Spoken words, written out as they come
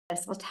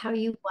I'll tell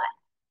you what.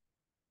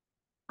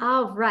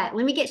 All right,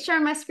 let me get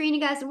sharing my screen, you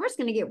guys, and we're just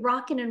going to get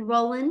rocking and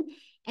rolling.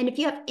 And if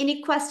you have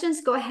any questions,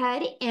 go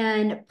ahead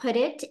and put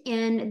it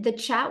in the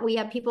chat. We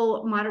have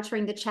people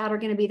monitoring the chat are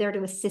going to be there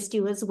to assist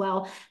you as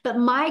well. But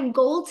my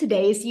goal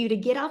today is you to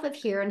get off of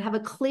here and have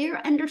a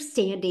clear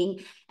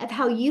understanding of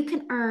how you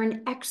can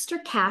earn extra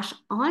cash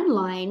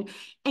online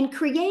and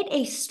create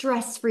a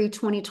stress-free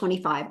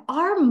 2025.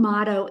 Our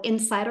motto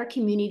inside our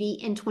community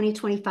in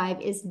 2025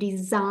 is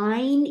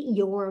design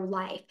your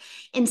life.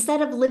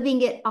 Instead of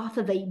living it off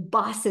of a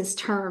boss's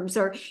terms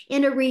or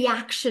in a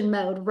reaction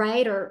mode,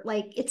 right? Or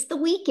like it's the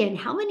weekend.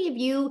 How many of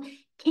you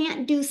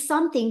can't do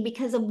something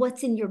because of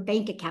what's in your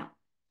bank account?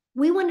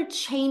 We want to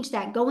change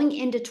that going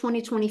into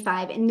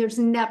 2025. And there's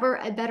never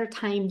a better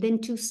time than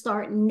to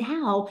start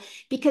now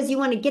because you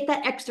want to get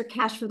that extra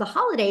cash for the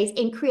holidays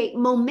and create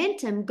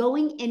momentum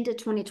going into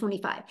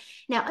 2025.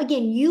 Now,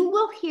 again, you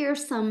will hear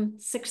some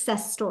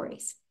success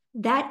stories.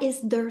 That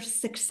is their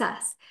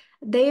success.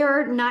 They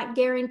are not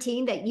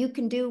guaranteeing that you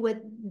can do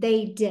what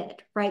they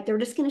did, right? They're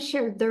just going to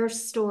share their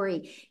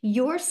story.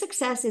 Your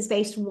success is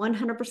based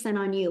 100%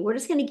 on you. We're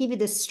just going to give you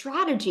the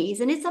strategies,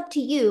 and it's up to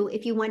you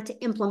if you want to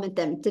implement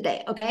them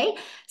today, okay?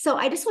 So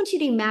I just want you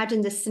to imagine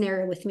this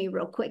scenario with me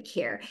real quick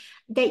here,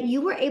 that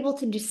you were able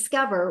to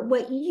discover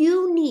what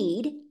you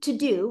need to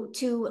do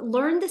to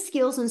learn the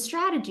skills and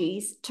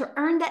strategies to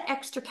earn that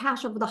extra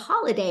cash over the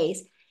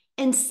holidays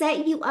and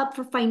set you up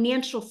for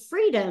financial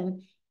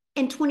freedom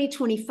in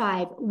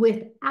 2025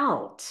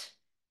 without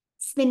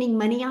spending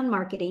money on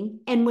marketing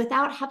and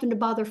without having to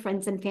bother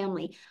friends and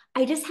family.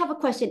 I just have a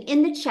question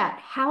in the chat.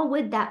 How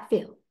would that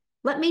feel?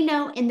 Let me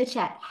know in the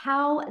chat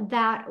how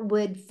that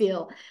would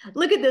feel.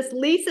 Look at this.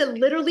 Lisa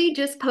literally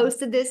just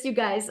posted this, you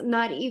guys,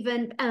 not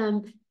even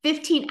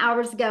 15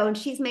 hours ago, and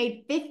she's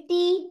made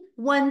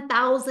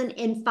 51,000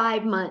 in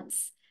 5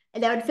 months.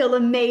 And that would feel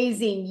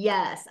amazing.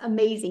 Yes,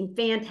 amazing,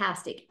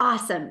 fantastic,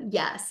 awesome.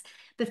 Yes.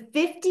 The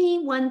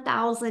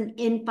 51,000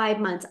 in 5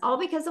 months, all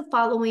because of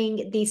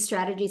following these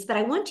strategies. But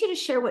I want you to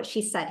share what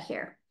she said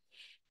here.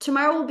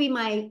 Tomorrow will be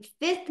my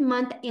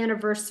 5th-month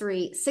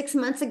anniversary. 6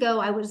 months ago,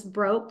 I was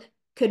broke,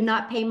 could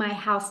not pay my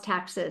house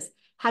taxes,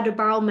 had to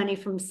borrow money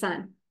from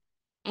son.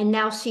 And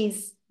now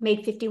she's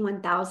made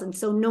 51,000.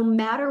 So no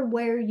matter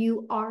where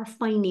you are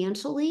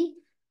financially,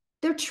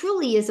 there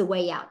truly is a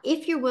way out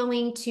if you're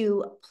willing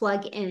to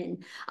plug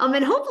in.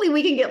 And hopefully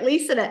we can get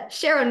Lisa to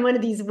share on one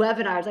of these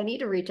webinars. I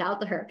need to reach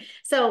out to her.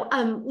 So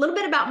a little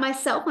bit about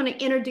myself. I want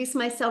to introduce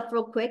myself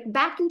real quick.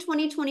 Back in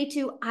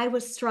 2022, I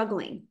was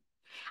struggling.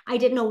 I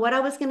didn't know what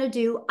I was going to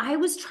do. I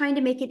was trying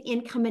to make an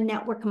income in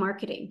network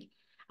marketing.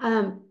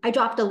 I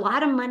dropped a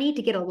lot of money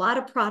to get a lot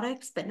of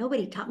products, but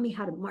nobody taught me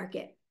how to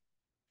market.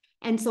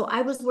 And so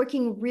I was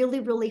working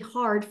really, really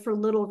hard for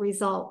little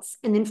results.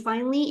 And then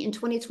finally in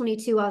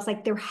 2022, I was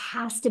like, there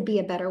has to be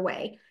a better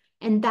way.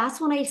 And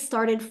that's when I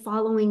started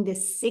following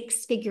this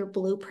 6-figure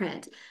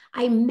blueprint.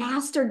 I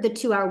mastered the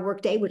 2-hour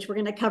workday, which we're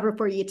going to cover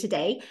for you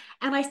today.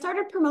 And I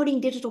started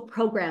promoting digital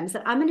programs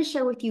that I'm going to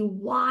share with you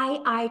why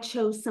I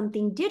chose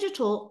something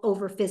digital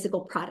over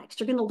physical products.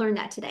 You're going to learn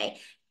that today.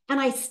 And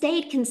I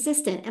stayed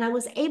consistent and I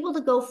was able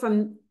to go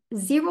from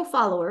 0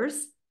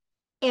 followers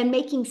and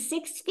making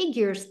 6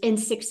 figures in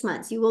 6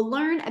 months. You will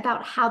learn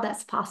about how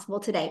that's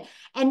possible today.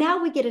 And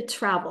now we get to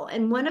travel.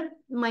 And one of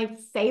my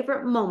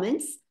favorite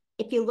moments,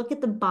 if you look at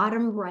the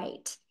bottom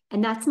right,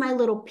 and that's my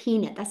little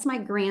Peanut, that's my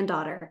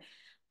granddaughter.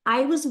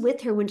 I was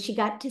with her when she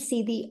got to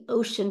see the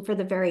ocean for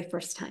the very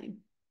first time.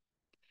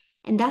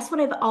 And that's what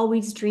I've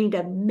always dreamed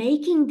of,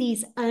 making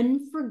these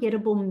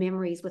unforgettable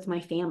memories with my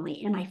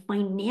family. And I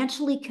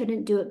financially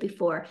couldn't do it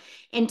before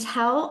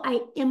until I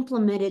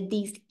implemented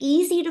these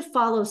easy to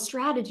follow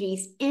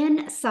strategies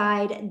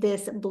inside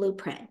this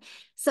blueprint.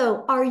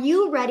 So are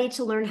you ready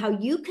to learn how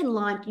you can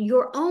launch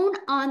your own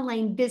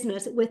online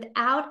business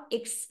without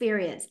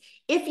experience?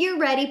 If you're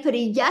ready, put a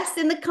yes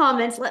in the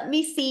comments. Let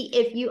me see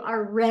if you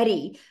are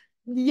ready.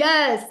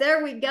 Yes,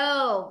 there we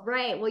go.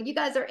 Right. Well, you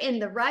guys are in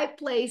the right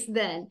place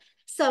then.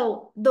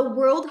 So the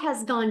world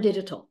has gone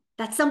digital.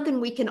 That's something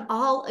we can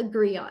all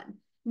agree on.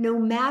 No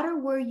matter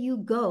where you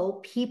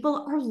go,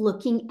 people are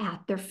looking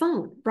at their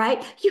phone,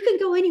 right? You can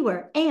go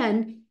anywhere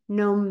and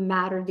no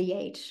matter the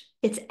age.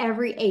 It's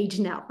every age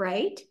now,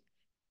 right?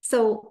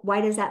 So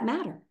why does that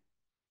matter?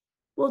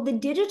 Well, the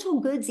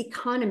digital goods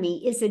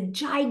economy is a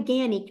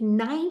gigantic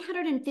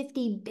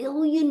 $950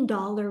 billion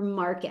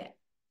market.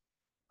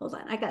 Hold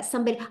on, I got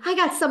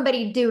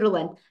somebody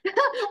doodling.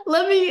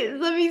 let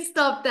me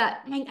stop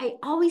that. I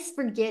always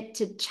forget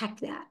to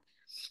check that.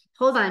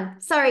 Hold on.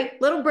 Sorry,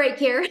 little break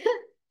here.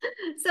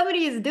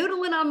 Somebody is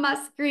doodling on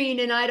my screen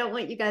and I don't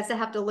want you guys to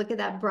have to look at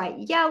that bright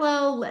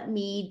yellow. Let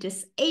me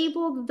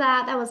disable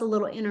that. That was a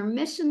little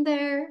intermission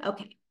there.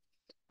 Okay.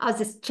 I was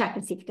just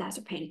checking to see if you guys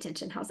are paying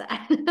attention. How's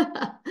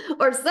that?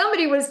 Or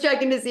somebody was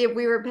checking to see if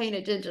we were paying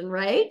attention,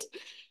 right?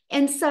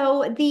 And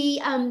so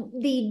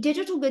the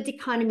digital goods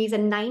economy is a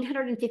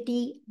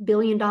 $950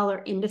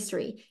 billion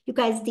industry. You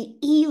guys, the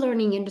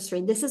e-learning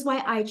industry, this is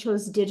why I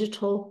chose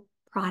digital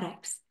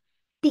products.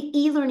 The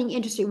e-learning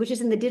industry, which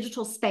is in the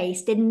digital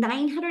space, did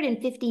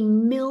 950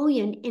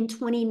 million in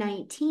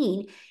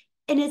 2019,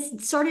 and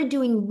it started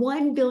doing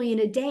 1 billion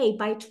a day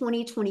by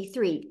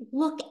 2023.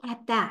 Look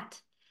at that.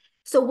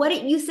 So what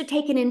it used to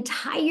take an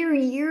entire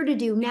year to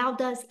do now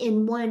does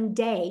in one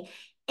day.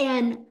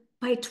 And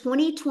by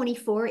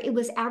 2024, it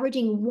was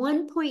averaging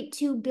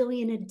 1.2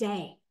 billion a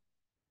day.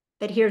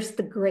 But here's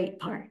the great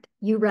part.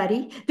 You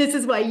ready? This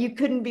is why you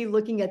couldn't be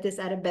looking at this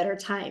at a better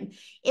time.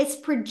 It's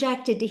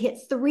projected to hit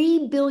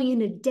 3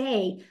 billion a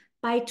day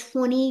by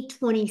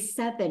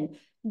 2027.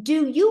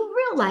 Do you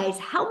realize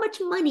how much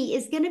money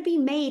is going to be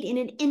made in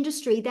an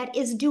industry that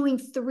is doing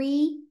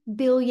 3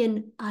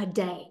 billion a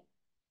day?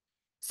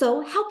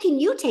 So how can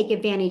you take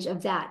advantage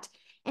of that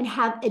and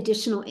have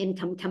additional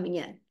income coming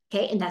in?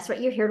 Okay, and that's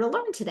what you're here to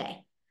learn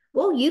today.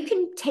 Well, you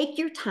can take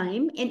your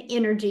time and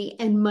energy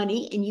and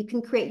money and you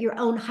can create your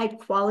own high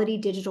quality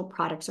digital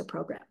products or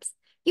programs.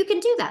 You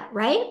can do that,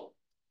 right?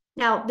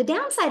 Now, the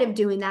downside of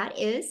doing that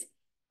is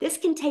this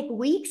can take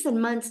weeks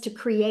and months to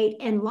create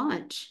and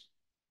launch.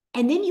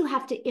 And then you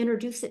have to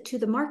introduce it to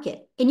the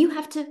market and you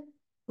have to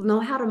know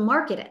how to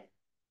market it,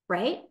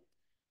 right?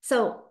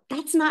 So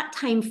that's not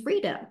time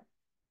freedom.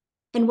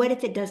 And what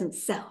if it doesn't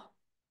sell?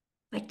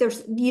 Like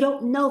you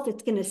don't know if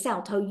it's going to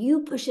sell till you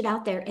push it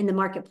out there in the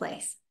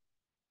marketplace.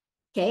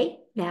 Okay,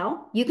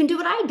 now you can do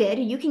what I did.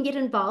 You can get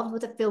involved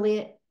with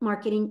affiliate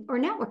marketing or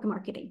network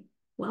marketing.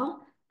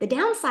 Well, the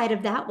downside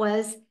of that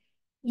was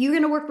you're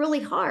going to work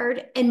really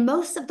hard and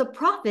most of the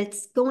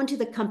profits go into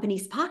the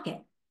company's pocket.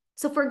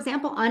 So for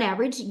example, on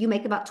average, you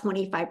make about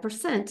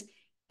 25%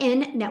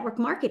 in network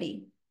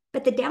marketing.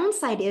 But the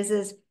downside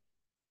is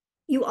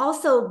you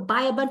also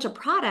buy a bunch of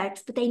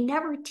products, but they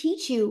never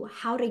teach you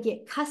how to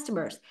get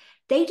customers.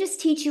 They just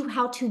teach you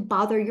how to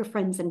bother your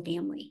friends and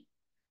family.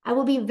 I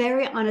will be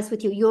very honest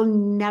with you. You'll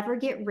never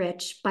get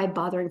rich by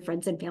bothering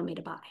friends and family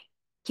to buy.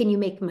 Can you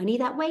make money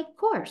that way? Of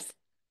course.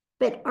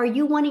 But are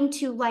you wanting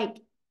to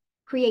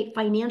create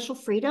financial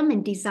freedom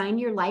and design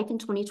your life in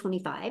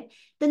 2025?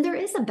 Then there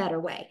is a better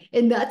way.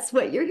 And that's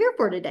what you're here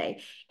for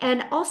today.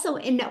 And also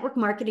in network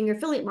marketing or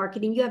affiliate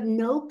marketing, you have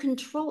no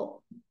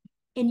control.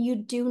 And you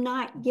do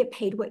not get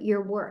paid what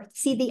you're worth.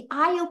 See, the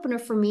eye opener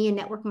for me in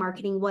network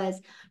marketing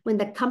was when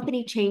the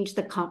company changed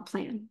the comp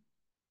plan.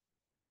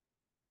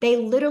 They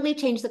literally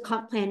changed the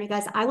comp plan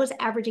because I was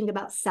averaging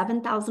about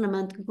 $7,000 a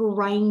month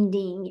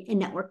grinding in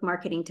network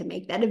marketing to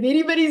make that. If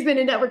anybody's been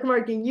in network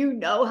marketing, you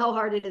know how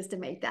hard it is to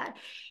make that.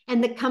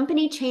 And the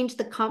company changed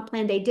the comp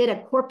plan. They did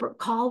a corporate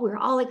call. We were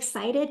all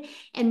excited.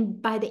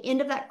 And by the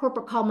end of that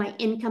corporate call, my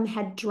income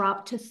had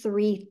dropped to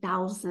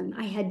 $3,000.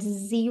 I had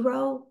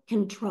zero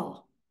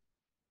control.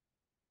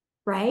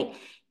 Right?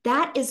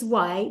 That is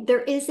why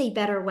there is a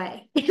better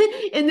way.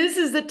 And this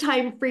is the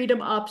time freedom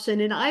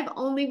option. And I've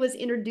only was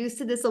introduced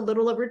to this a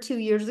little over 2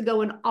 years ago.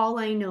 And all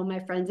I know,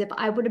 my friends, if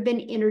I would have been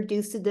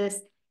introduced to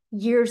this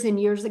years and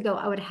years ago,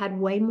 I would have had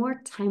way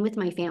more time with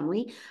my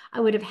family.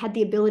 I would have had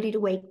the ability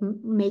to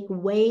make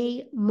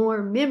way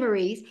more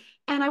memories.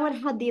 And I would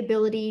have had the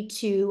ability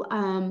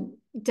to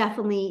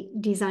definitely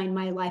design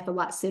my life a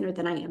lot sooner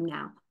than I am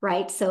now,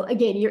 right? So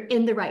again, you're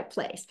in the right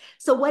place.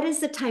 So what is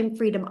the time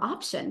freedom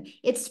option?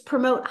 It's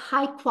promote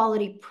high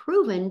quality,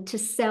 proven to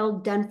sell,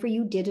 done for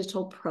you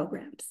digital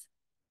programs,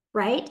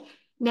 right?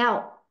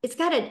 Now, it's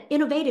got an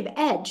innovative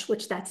edge,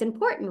 which that's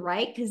important,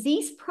 right? Because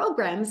these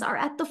programs are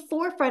at the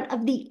forefront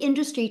of the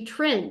industry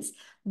trends.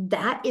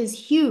 That is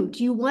huge.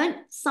 You want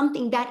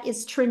something that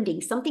is trending,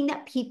 something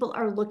that people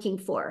are looking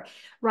for,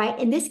 right?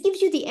 And this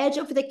gives you the edge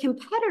over the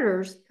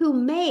competitors who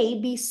may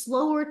be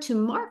slower to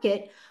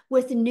market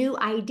with new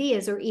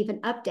ideas or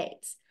even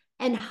updates.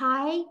 And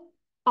high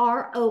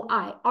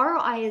ROI.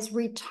 ROI is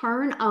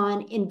return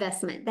on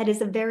investment. That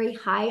is a very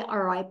high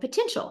ROI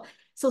potential.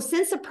 So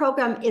since the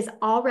program is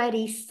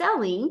already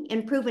selling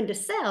and proven to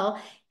sell,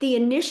 the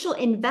initial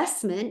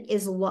investment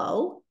is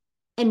low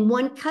and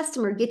one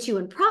customer gets you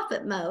in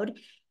profit mode,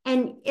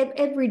 and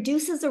it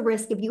reduces the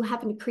risk of you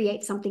having to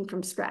create something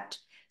from scratch.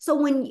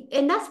 So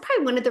and that's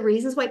probably one of the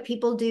reasons why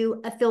people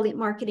do affiliate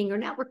marketing or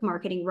network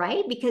marketing,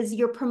 right? Because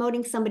you're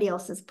promoting somebody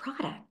else's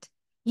product.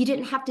 You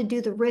didn't have to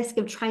do the risk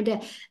of trying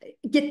to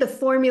get the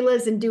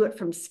formulas and do it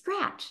from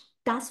scratch.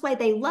 That's why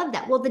they love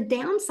that. Well, the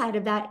downside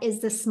of that is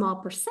the small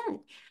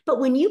percent. But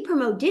when you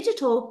promote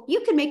digital,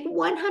 you can make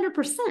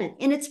 100%,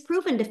 and it's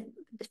proven to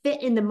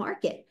fit in the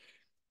market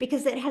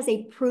because it has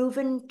a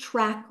proven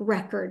track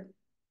record.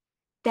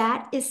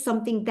 That is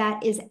something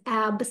that is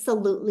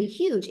absolutely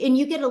huge, and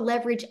you get to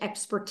leverage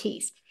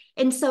expertise.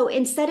 And so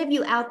instead of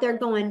you out there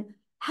going,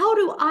 how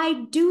do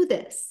I do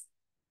this?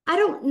 I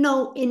don't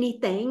know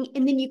anything.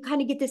 And then you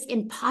kind of get this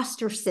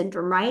imposter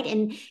syndrome, right?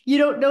 And you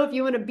don't know if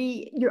you want to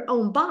be your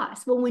own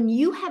boss. Well, when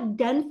you have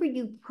done for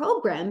you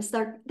programs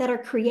that are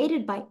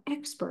created by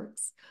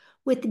experts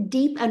with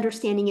deep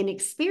understanding and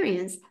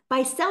experience,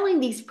 by selling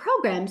these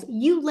programs,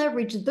 you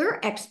leverage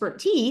their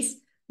expertise,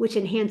 which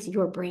enhance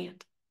your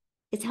brand.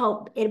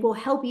 It will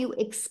help you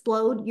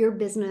explode your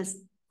business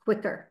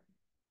quicker.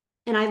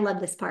 And I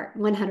love this part,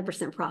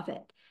 100%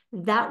 profit.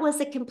 That was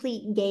a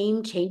complete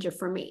game changer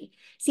for me.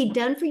 See,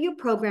 Done For You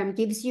program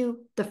gives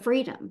you the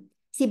freedom.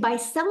 See, by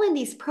selling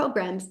these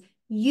programs,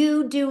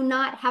 you do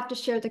not have to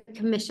share the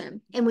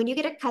commission. And when you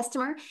get a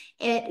customer,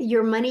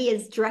 your money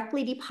is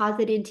directly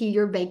deposited into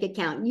your bank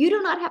account. You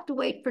do not have to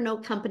wait for no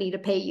company to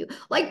pay you.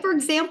 Like, for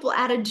example,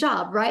 at a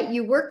job, right?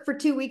 You work for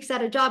 2 weeks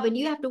at a job and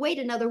you have to wait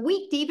another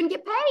week to even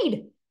get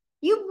paid.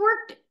 You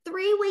worked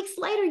 3 weeks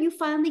later, you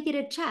finally get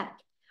a check.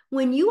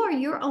 When you are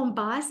your own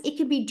boss, it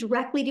can be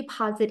directly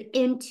deposited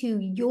into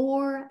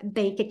your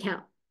bank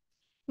account.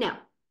 Now,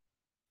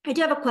 I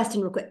do have a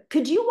question real quick.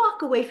 Could you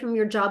walk away from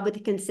your job with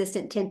a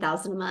consistent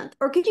 10,000 a month?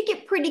 Or could you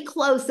get pretty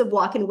close of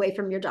walking away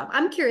from your job?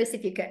 I'm curious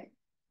if you could.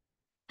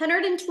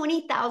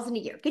 120,000 a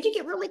year. Could you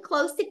get really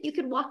close if you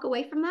could walk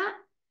away from that?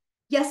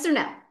 Yes or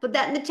no? Put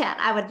that in the chat.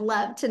 I would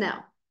love to know.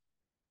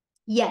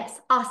 Yes,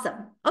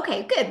 awesome.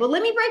 Okay, good. Well,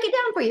 let me break it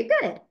down for you.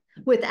 Good.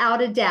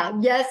 Without a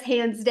doubt. Yes,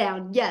 hands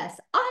down. Yes.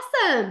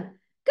 Awesome.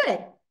 Good.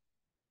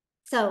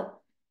 So,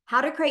 how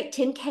to create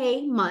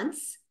 10K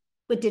months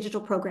with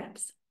digital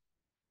programs.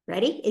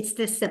 Ready? It's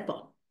this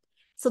simple.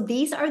 So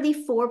these are the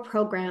 4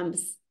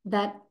 programs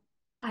that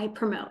I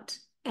promote.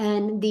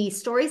 And the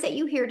stories that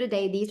you hear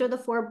today, these are the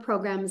 4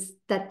 programs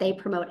that they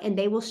promote, and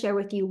they will share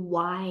with you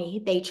why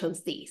they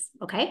chose these,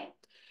 okay?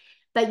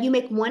 But you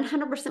make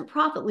 100%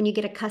 profit when you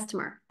get a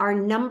customer. Our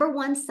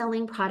 #1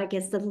 selling product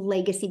is the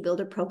Legacy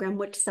Builder program,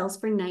 which sells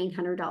for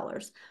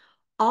 $900.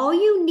 All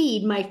you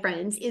need, my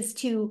friends, is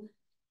to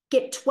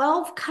get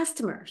 12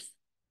 customers,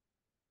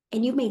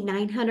 and you made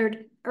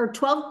 900, or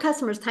 12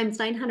 customers times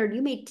 900,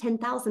 you made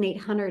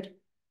 10,800.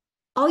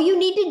 All you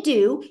need to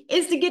do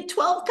is to get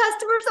 12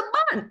 customers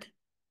a month.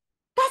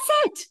 That's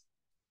it.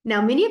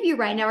 Now, many of you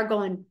right now are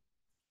going,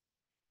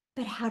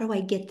 but how do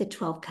I get the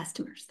 12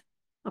 customers?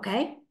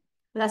 Okay,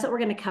 well, that's what we're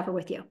going to cover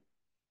with you.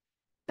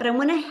 But I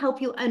want to help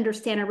you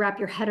understand and wrap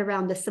your head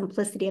around the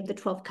simplicity of the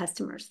 12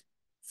 customers.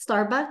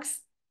 Starbucks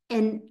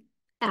and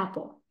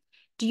Apple.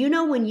 Do you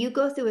know when you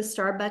go through a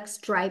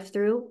Starbucks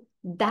drive-through,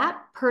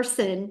 that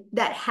person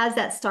that has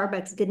that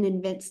Starbucks didn't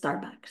invent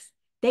Starbucks.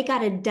 They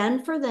got a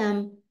done for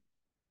them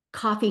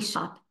coffee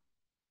shop.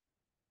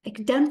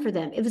 Like, done for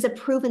them. It was a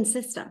proven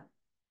system.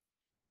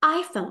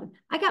 iPhone.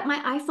 I got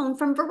my iPhone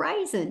from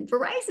Verizon.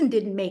 Verizon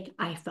didn't make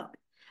iPhone.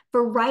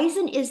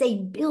 Verizon is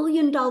a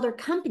billion-dollar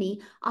company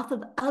off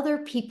of other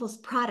people's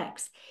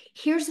products.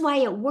 Here's why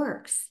it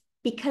works.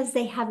 Because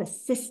they have a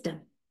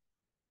system.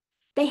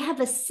 They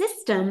have a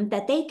system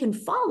that they can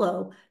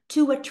follow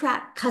to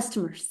attract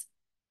customers.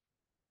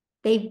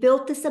 They've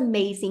built this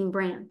amazing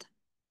brand.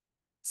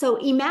 So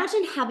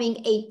imagine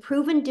having a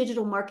proven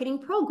digital marketing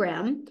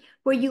program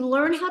where you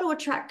learn how to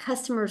attract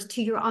customers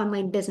to your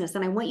online business.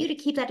 And I want you to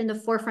keep that in the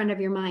forefront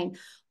of your mind.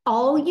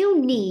 All you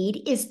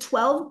need is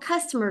 12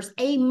 customers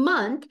a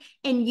month,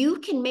 and you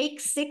can make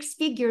 6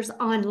 figures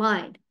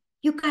online.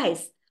 You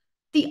guys,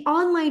 the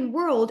online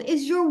world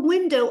is your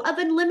window of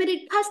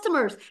unlimited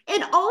customers,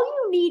 and all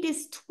you need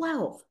is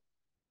 12.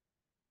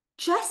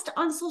 Just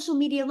on social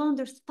media alone,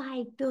 there's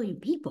 5 billion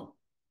people.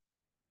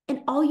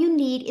 And all you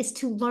need is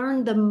to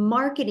learn the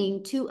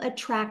marketing to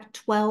attract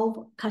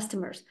 12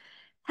 customers.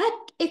 Heck,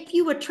 if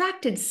you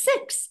attracted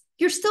 6,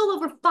 you're still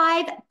over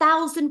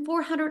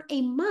 5,400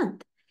 a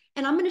month.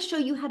 And I'm going to show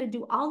you how to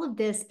do all of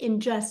this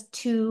in just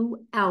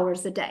 2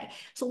 hours a day.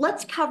 So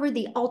let's cover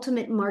the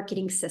ultimate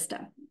marketing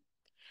system.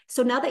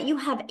 So now that you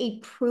have a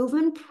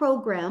proven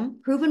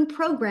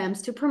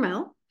programs to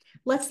promote,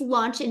 let's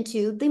launch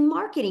into the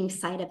marketing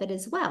side of it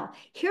as well.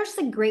 Here's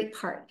the great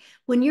part.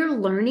 When you're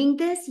learning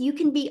this, you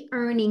can be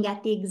earning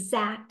at the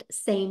exact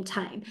same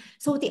time.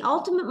 So with the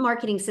ultimate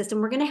marketing system,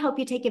 we're going to help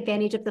you take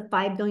advantage of the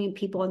 5 billion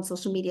people on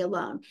social media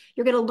alone.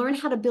 You're going to learn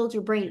how to build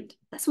your brand.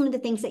 That's one of the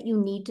things that you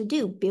need to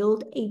do.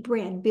 Build a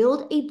brand.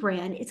 Build a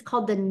brand. It's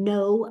called the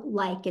know,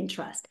 like, and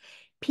trust.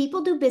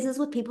 People do business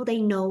with people they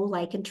know,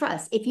 like, and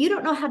trust. If you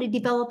don't know how to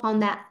develop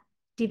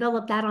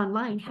that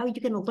online, how are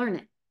you going to learn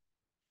it?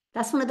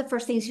 That's one of the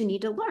first things you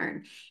need to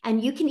learn.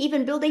 And you can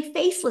even build a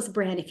faceless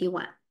brand if you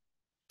want.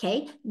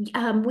 Okay.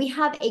 We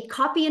have a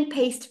copy and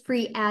paste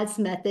free ads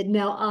method.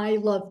 Now, I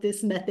love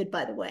this method,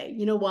 by the way.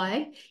 You know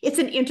why? It's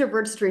an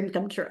introvert's dream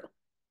come true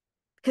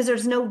because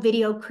there's no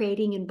video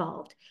creating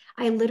involved.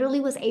 I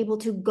literally was able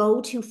to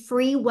go to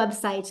free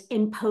websites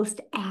and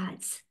post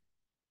ads.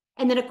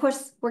 And then, of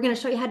course, we're going to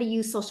show you how to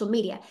use social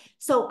media.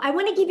 So I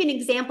want to give you an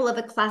example of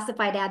a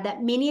classified ad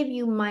that many of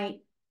you might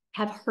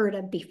have heard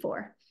of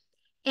before.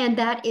 And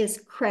that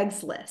is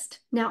Craigslist.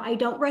 Now, I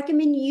don't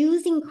recommend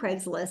using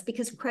Craigslist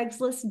because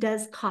Craigslist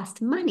does cost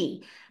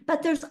money,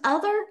 but there's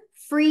other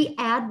free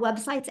ad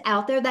websites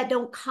out there that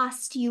don't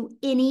cost you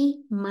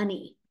any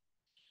money.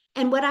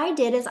 And what I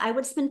did is I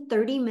would spend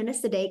 30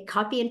 minutes a day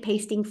copy and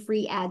pasting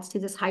free ads to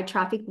this high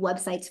traffic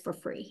websites for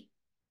free.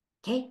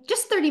 Okay,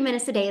 just 30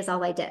 minutes a day is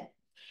all I did.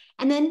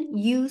 And then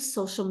use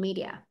social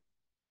media.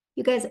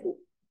 You guys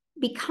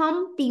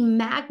become the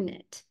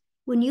magnet.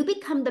 When you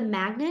become the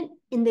magnet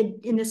in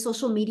the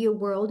social media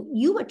world,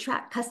 you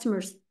attract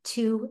customers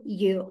to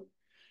you.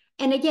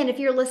 And again, if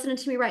you're listening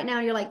to me right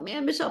now, you're like,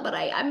 man, Michelle, but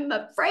I'm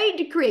afraid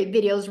to create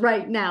videos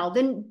right now.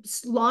 Then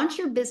launch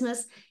your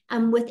business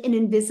with an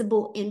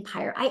invisible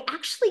empire. I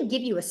actually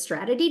give you a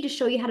strategy to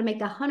show you how to make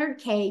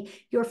 100K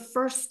your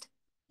first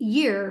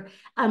year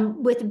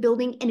with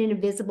building an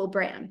invisible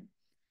brand.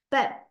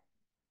 But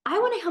I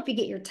want to help you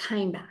get your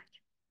time back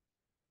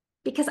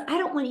because I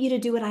don't want you to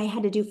do what I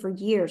had to do for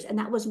years. And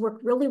that was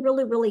work really,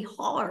 really, really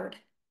hard.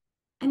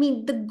 I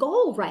mean, the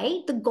goal, right?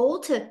 The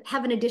goal to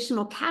have an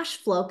additional cash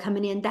flow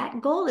coming in,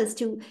 that goal is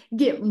to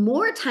get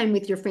more time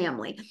with your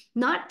family,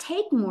 not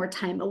take more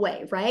time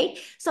away, right?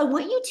 So I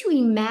want you to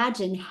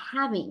imagine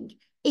having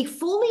a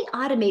fully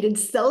automated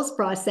sales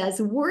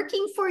process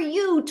working for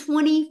you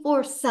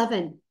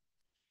 24/7.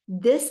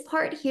 This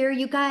part here,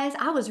 you guys,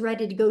 I was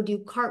ready to go do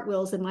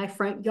cartwheels in my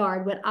front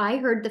yard when I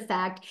heard the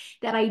fact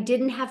that I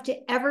didn't have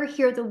to ever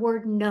hear the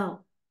word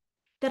no,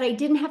 that I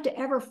didn't have to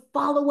ever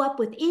follow up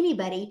with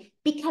anybody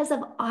because of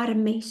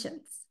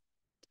automations.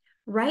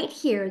 Right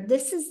here,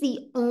 this is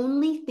the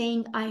only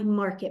thing I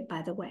market,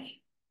 by the way.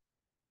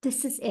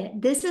 This is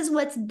it. This is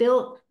what's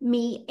built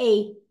me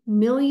a $1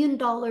 million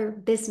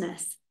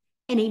business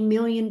and a $1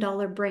 million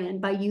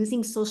brand by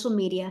using social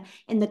media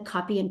and the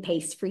copy and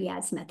paste free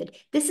ads method.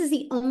 This is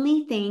the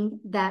only thing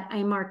that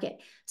I market.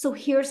 So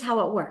here's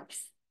how it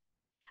works.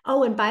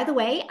 Oh, and by the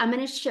way, I'm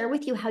going to share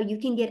with you how you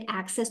can get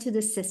access to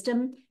the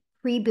system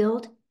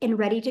pre-built and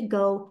ready to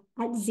go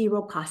at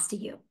zero cost to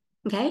you.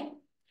 Okay.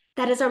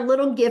 That is our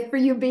little gift for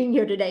you being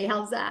here today.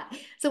 How's that?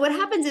 So what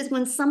happens is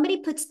when somebody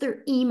puts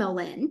their email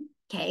in,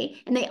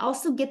 okay, and they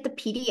also get the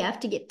PDF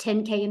to get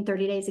 10K in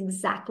 30 days,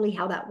 exactly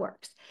how that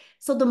works.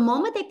 So the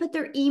moment they put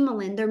their email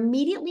in, they're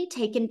immediately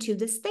taken to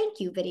this thank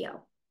you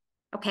video.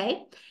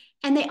 Okay.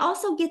 And they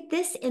also get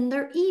this in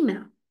their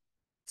email.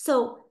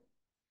 So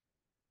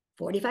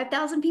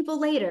 45,000 people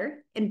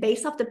later, and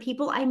based off the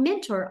people I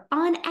mentor,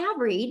 on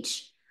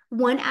average,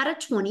 1 out of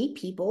 20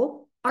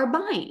 people are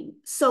buying.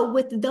 So,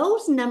 with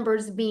those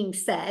numbers being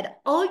said,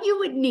 all you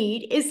would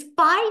need is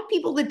 5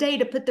 people a day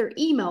to put their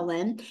email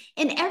in.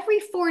 And every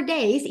 4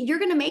 days, you're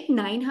going to make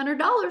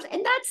 $900.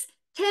 And that's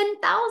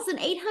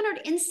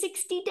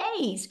 10,860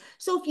 days.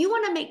 So if you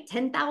want to make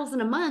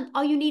 10,000 a month,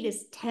 all you need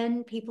is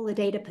 10 people a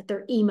day to put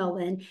their email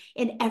in.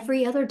 And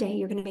every other day,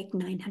 you're going to make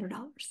 $900.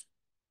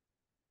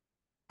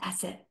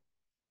 That's it.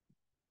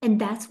 And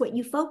that's what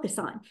you focus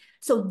on.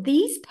 So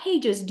these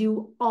pages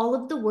do all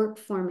of the work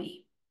for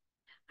me.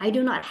 I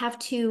do not have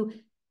to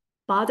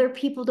bother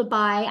people to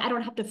buy. I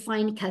don't have to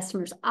find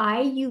customers.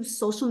 I use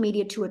social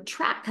media to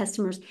attract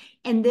customers.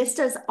 And this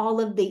does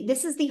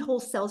this is the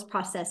whole sales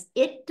process.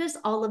 It does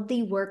all of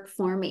the work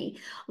for me.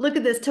 Look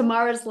at this.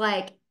 Tamara's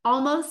like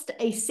almost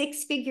a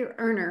 6-figure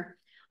earner.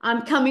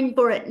 I'm coming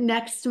for it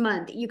next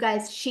month. You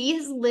guys, she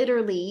has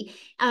literally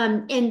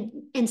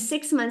in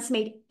 6 months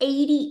made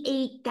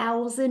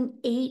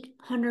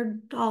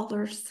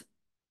 $88,800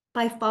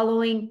 by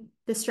following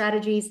the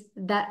strategies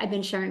that I've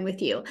been sharing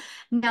with you.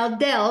 Now,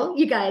 Dell,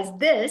 you guys,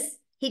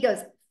 he goes,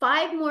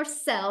 5 more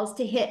sales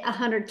to hit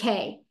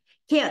 100K.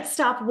 Can't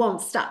stop,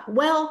 won't stop.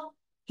 Well,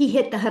 he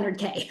hit the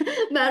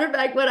 100K. Matter of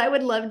fact, what I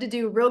would love to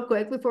do real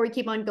quick before we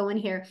keep on going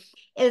here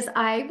is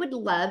I would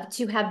love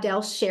to have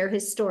Dell share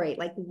his story.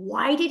 Like,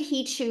 why did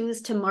he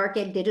choose to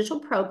market digital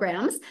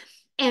programs?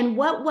 And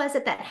what was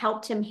it that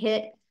helped him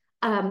hit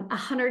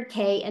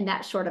 100K in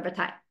that short of a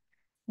time?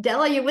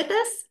 Dell, are you with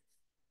us?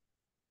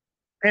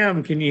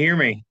 Pam, can you hear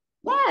me?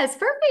 Yes,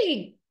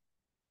 perfect.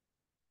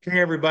 Hey,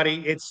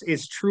 everybody.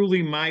 It's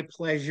truly my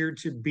pleasure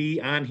to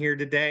be on here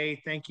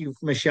today. Thank you,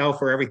 Michelle,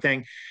 for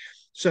everything.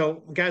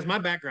 So, guys, my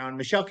background,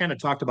 Michelle kind of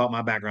talked about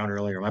my background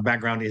earlier. My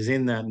background is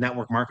in the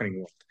network marketing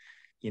world,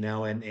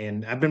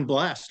 and I've been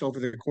blessed over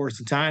the course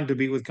of time to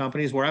be with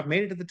companies where I've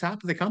made it to the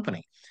top of the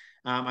company.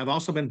 I've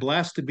also been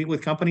blessed to be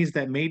with companies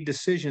that made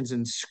decisions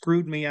and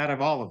screwed me out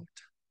of all of it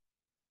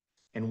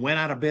and went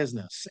out of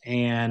business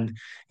and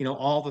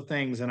all the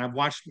things. And I've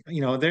watched,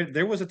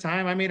 there was a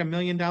time I made $1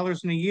 million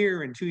in a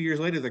year, and 2 years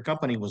later the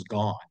company was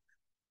gone.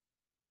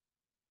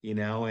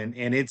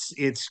 And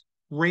it's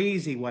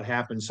crazy what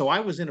happened. So I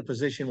was in a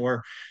position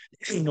where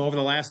over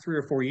the last 3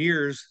 or 4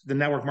 years the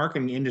network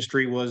marketing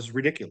industry was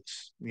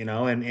ridiculous,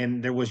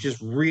 and there was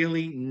just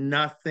really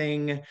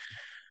nothing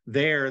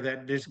there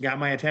that just got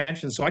my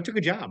attention. So I took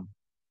a job.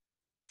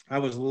 I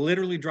was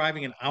literally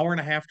driving an hour and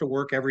a half to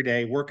work every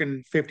day,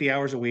 working 50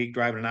 hours a week,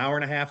 driving an hour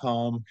and a half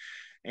home,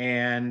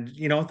 and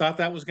thought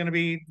that was going to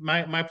be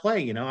my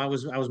play. I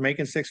was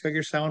making 6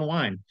 figures selling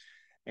wine,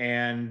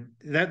 and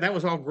that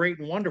was all great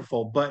and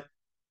wonderful. But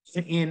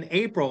in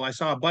April, I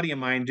saw a buddy of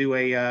mine do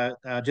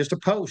just a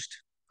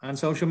post on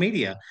social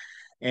media,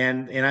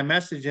 and I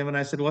messaged him and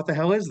I said, "What the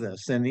hell is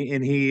this?" And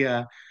he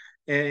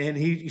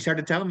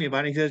started telling me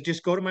about it. He says,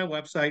 "Just go to my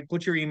website,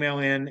 put your email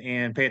in,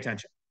 and pay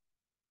attention."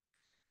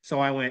 So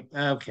I went,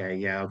 okay,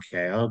 yeah,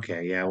 okay,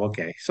 okay, yeah,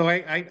 okay. So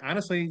I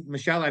honestly,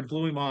 Michelle, I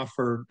blew him off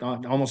for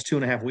almost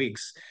 2.5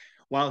 weeks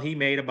while he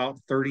made about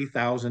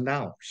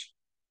 $30,000.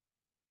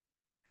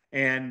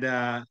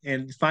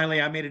 And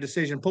finally I made a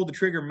decision, pulled the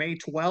trigger May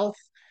 12th.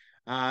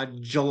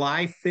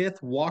 July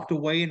 5th, walked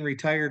away and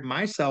retired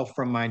myself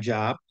from my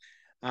job.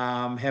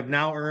 Have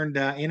now earned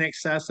in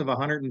excess of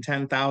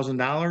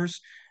 $110,000.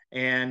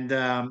 And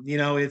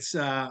it's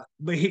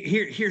but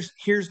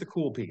here's the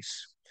cool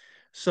piece.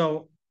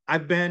 So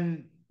I've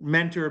been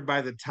mentored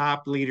by the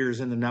top leaders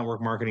in the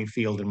network marketing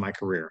field in my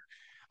career.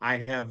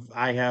 I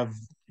have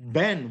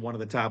been one of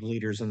the top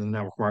leaders in the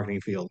network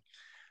marketing field.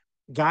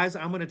 Guys,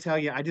 I'm going to tell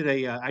you, I did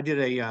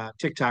a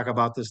TikTok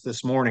about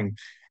this morning,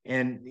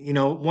 and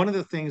one of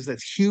the things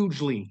that's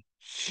hugely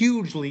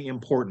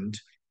important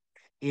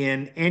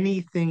in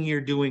anything you're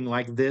doing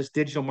like this,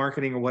 digital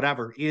marketing or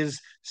whatever, is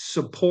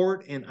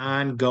support and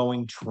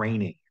ongoing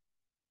training.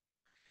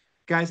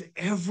 Guys,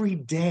 every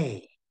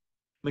day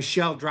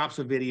Michelle drops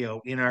a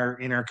video in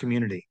our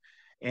community,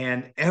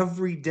 and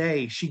every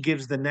day she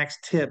gives the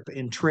next tip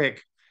and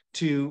trick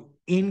to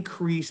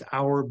increase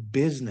our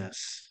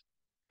business.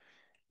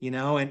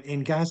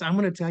 And guys, I'm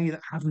going to tell you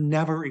that I've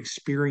never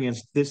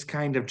experienced this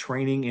kind of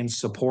training and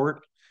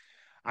support.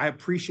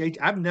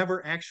 I've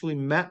never actually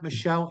met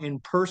Michelle in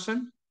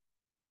person,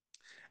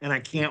 and I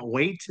can't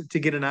wait to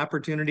get an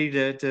opportunity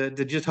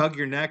to just hug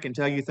your neck and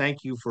tell you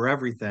thank you for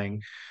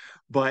everything.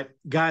 But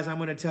guys, I'm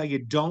going to tell you,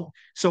 don't.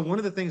 So one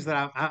of the things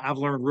that I've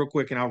learned real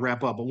quick, and I'll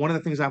wrap up. But one of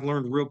the things I've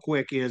learned real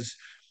quick is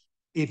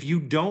if you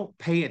don't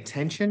pay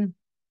attention,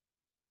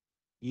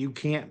 you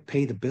can't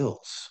pay the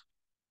bills.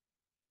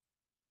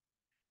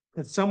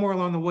 And somewhere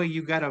along the way,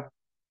 you got to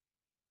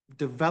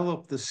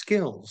develop the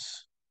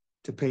skills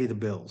to pay the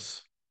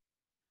bills.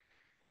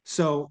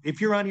 So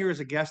if you're on here as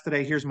a guest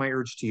today, here's my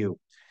urge to you.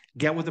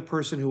 Get with the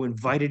person who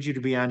invited you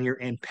to be on here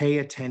and pay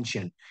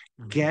attention.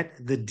 Get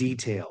the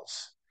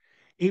details.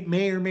 It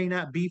may or may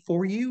not be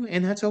for you,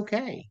 and that's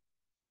okay.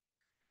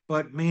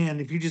 But man,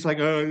 if you just like,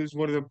 oh, this is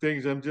one of the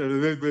things I'm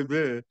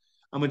going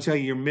to tell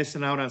you, you're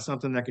missing out on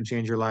something that can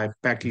change your life.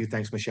 Back to you.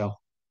 Thanks, Michelle.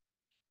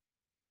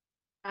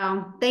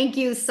 Thank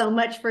you so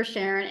much for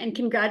sharing and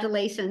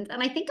congratulations.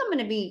 And I think I'm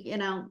going to be,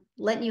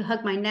 letting you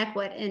hug my neck,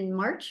 in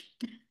March?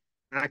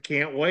 I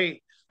can't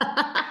wait.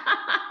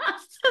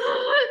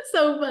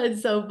 So fun,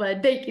 so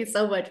fun. Thank you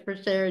so much for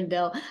sharing,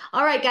 Bill.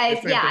 All right, guys.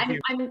 Yes,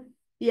 ma'am,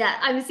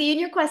 I'm seeing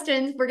your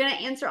questions. We're going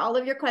to answer all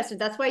of your questions.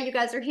 That's why you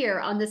guys are here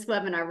on this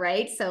webinar,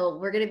 right? So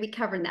we're going to be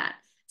covering that.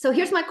 So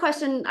here's my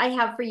question I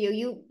have for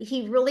you.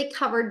 He really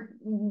covered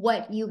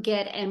what you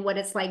get and what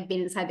it's like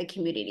being inside the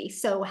community.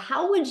 So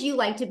how would you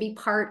like to be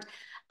part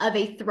of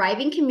a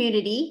thriving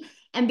community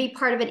and be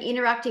part of an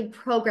interactive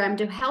program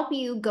to help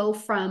you go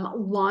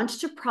from launch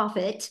to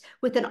profit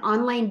with an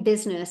online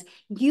business?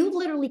 You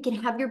literally can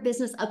have your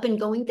business up and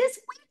going this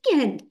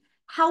weekend.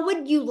 How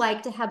would you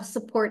like to have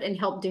support and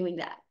help doing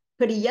that?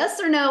 Put a yes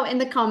or no in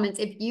the comments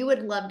if you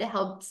would love to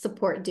help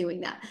support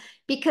doing that.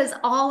 Because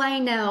all I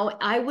know,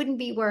 I wouldn't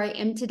be where I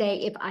am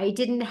today if I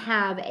didn't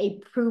have a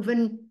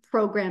proven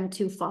program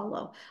to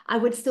follow. I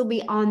would still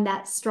be on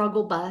that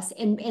struggle bus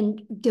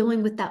and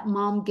dealing with that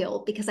mom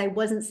guilt because I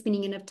wasn't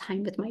spending enough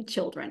time with my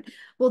children.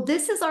 Well,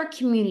 this is our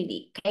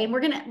community, okay? And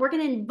we're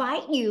gonna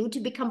invite you to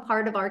become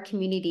part of our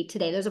community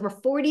today. There's over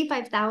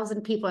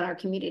 45,000 people in our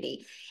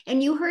community.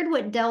 And you heard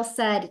what Dell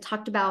said. It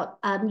talked about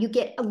you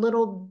get a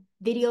little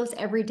videos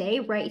every day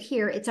right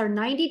here. It's our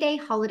 90-day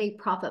holiday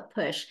profit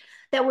push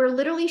that we're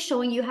literally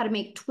showing you how to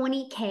make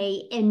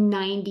 20K in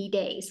 90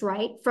 days,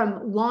 right?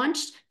 From launch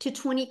to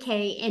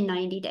 20K in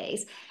 90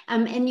 days.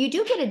 And you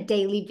do get a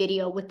daily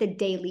video with the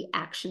daily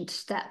action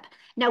step.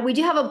 Now, we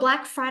do have a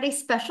Black Friday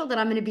special that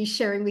I'm going to be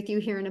sharing with you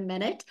here in a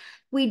minute.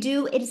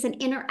 It's an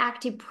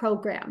interactive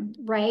program,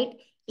 right?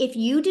 If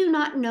you do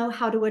not know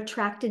how to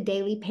attract a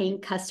daily paying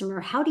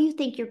customer, how do you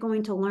think you're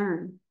going to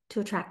learn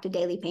to attract a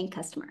daily paying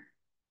customer?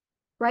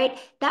 Right?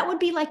 That would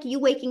be like you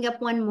waking up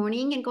one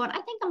morning and going,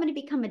 I think I'm going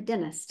to become a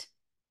dentist.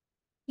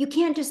 You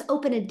can't just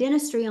open a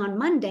dentistry on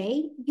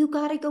Monday. You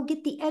got to go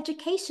get the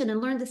education and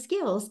learn the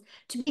skills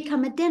to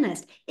become a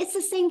dentist. It's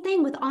the same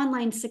thing with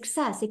online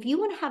success. If you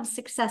want to have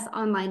success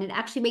online and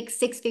actually make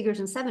 6 figures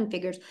and 7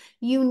 figures,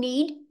 you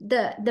need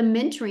the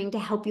mentoring to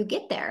help you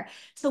get there.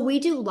 So we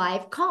do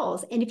live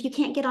calls. And if you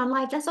can't get on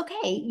live, that's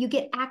okay. You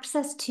get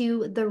access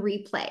to the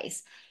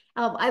replays.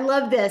 I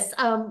love this.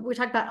 We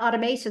talked about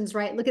automations,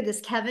 right? Look at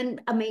this.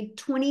 Kevin made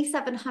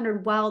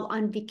 2,700 while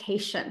on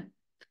vacation.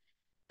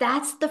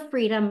 That's the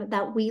freedom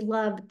that we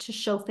love to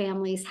show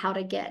families how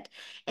to get.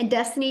 And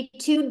Destiny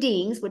 2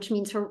 dings, which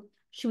means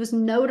she was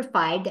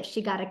notified that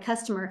she got a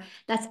customer.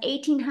 That's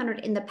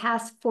 1,800 in the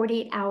past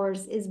 48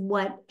 hours is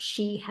what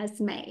she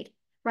has made,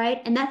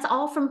 right? And that's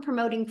all from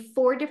promoting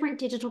 4 different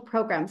digital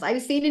programs.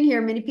 I've seen in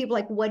here many people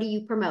like, what do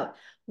you promote?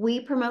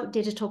 We promote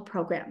digital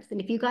programs.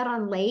 And if you got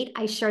on late,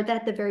 I shared that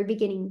at the very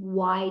beginning,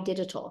 why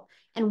digital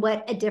and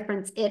what a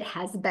difference it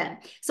has been.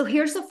 So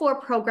here's the 4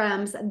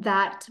 programs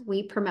that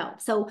we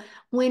promote. So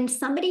when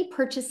somebody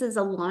purchases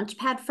a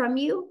Launchpad from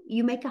you,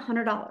 you make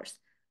 $100.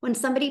 When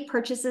somebody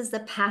purchases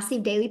the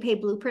Passive Daily Pay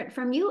Blueprint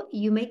from you,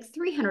 you make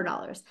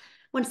 $300.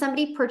 When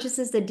somebody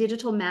purchases the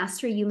Digital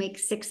Mastery, you make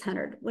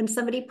 $600. When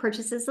somebody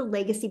purchases the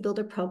Legacy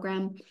Builder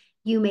program,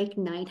 you make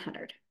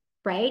 $900.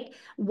 right?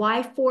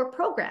 Why 4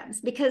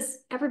 programs? Because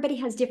everybody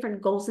has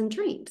different goals and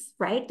dreams,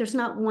 right? There's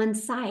not one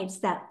size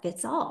that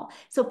fits all.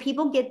 So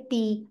people get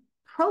the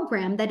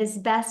program that is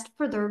best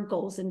for their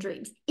goals and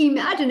dreams.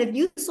 Imagine if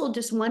you sold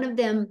just one of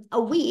them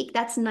a week,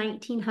 that's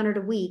 1900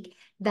 a week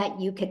that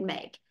you could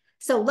make.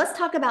 So let's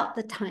talk about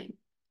the time,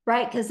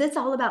 right? Because it's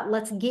all about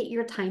let's get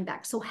your time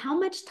back. So how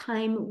much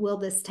time will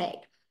this take?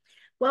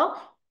 Well,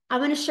 I'm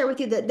going to share with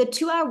you the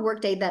 2 hour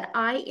workday that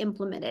I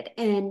implemented.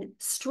 And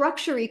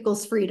structure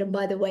equals freedom,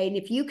 by the way. And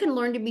if you can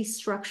learn to be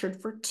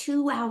structured for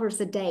 2 hours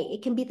a day,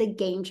 it can be the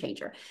game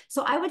changer.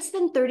 So I would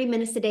spend 30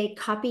 minutes a day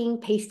copying,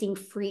 pasting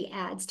free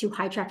ads to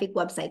high traffic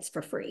websites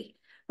for free,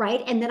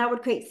 right? And then I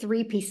would create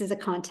 3 pieces of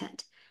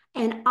content.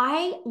 And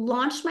I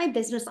launched my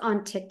business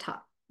on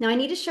TikTok. Now I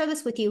need to share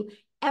this with you.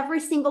 Every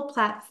single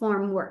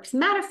platform works.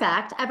 Matter of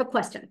fact, I have a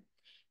question.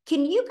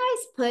 Can you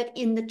guys put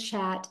in the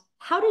chat,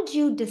 how did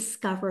you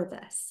discover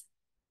this?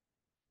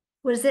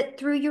 Was it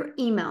through your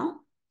email?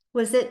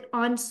 Was it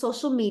on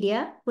social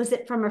media? Was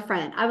it from a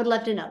friend? I would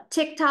love to know.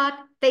 TikTok,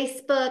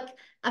 Facebook,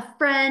 a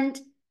friend,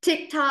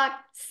 TikTok,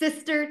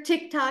 sister,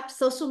 TikTok,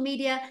 social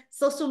media,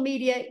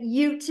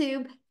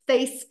 YouTube,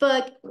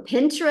 Facebook,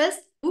 Pinterest.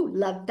 Ooh,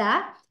 love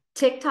that.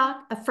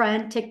 TikTok, a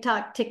friend,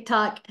 TikTok,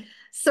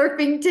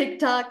 surfing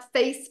TikTok,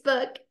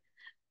 Facebook,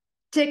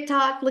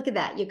 TikTok. Look at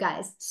that, you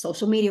guys.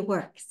 Social media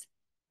works,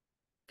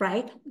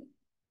 right?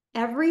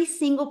 Every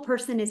single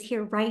person is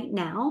here right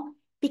now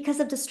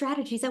because of the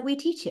strategies that we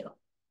teach you.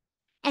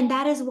 And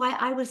that is why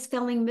I was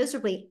failing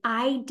miserably.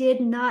 I did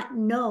not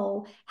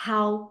know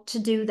how to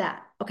do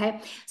that.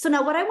 Okay. So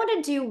now what I want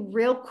to do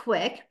real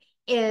quick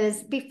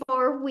is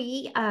before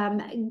we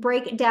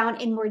break down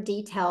in more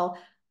detail,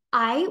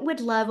 I would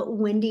love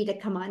Wendy to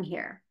come on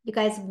here. You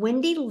guys,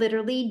 Wendy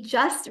literally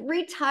just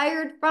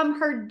retired from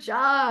her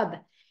job.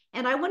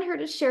 And I want her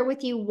to share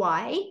with you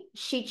why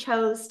she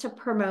chose to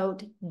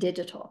promote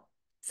digital.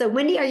 So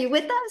Wendy, are you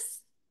with us?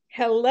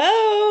 Hello.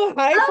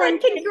 Hi, Oh,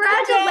 and Francesca.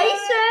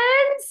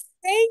 congratulations.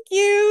 Thank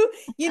you.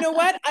 You know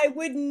what? I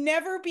would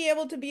never be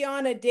able to be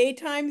on a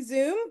daytime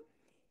Zoom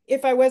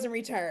if I wasn't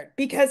retired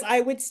because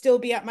I would still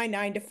be at my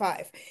 9 to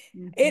 5.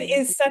 It Mhm.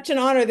 is such an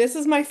honor. This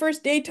is my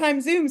first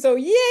daytime Zoom, so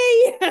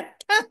yay!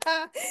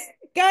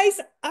 Guys,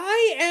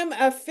 I am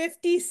a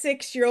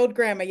 56-year-old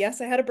grandma.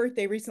 Yes, I had a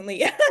birthday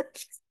recently.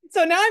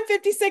 So now I'm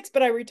 56,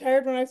 but I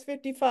retired when I was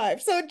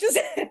 55. So just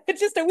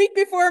just a week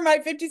before my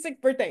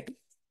 56th birthday.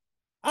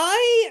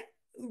 Why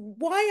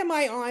am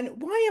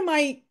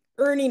I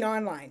earning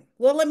online?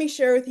 Well, let me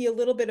share with you a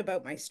little bit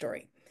about my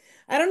story.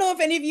 I don't know if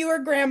any of you are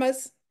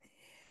grandmas,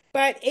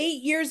 but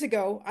 8 years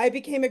ago, I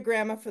became a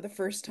grandma for the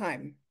first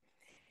time.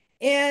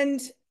 And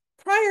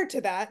prior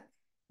to that,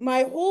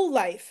 my whole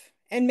life,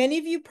 and many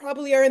of you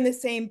probably are in the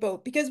same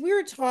boat because we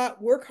were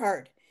taught work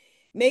hard,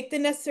 make the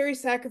necessary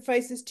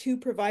sacrifices to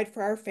provide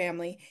for our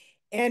family,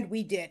 and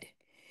we did.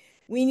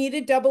 We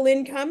needed double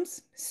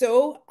incomes,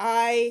 so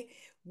I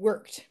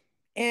worked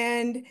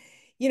and,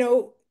 you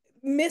know,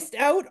 missed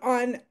out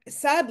on,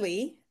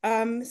 sadly,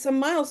 some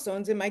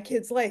milestones in my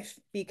kid's life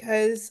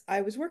because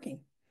I was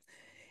working.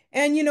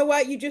 And you know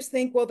what? You just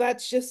think, well,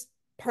 that's just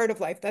part of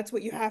life. That's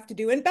what you have to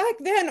do. And back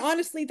then,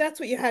 honestly,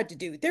 that's what you had to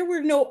do. There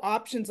were no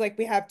options like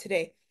we have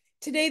today.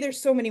 Today, there's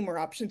so many more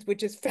options,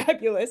 which is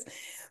fabulous.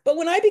 But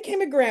when I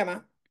became a grandma,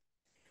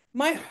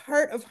 my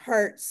heart of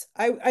hearts,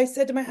 I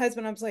said to my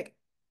husband, I was like,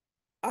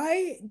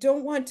 I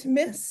don't want to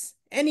miss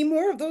any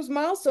more of those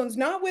milestones,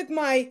 not with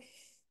my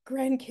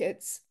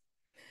grandkids.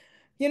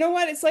 You know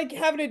what? It's like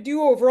having a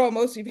do-over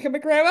almost. You become a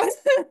grandma.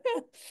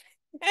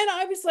 And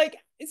I was like,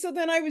 so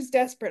then I was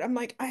desperate. I'm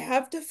like, I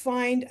have to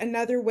find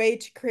another way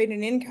to create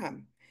an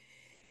income.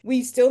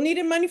 We still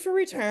needed money for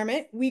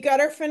retirement. We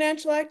got our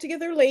financial act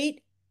together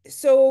late.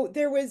 So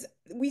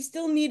we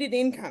still needed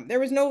income. There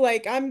was no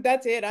like,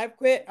 that's it. I've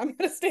quit. I'm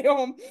going to stay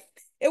home.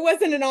 It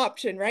wasn't an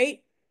option,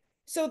 right?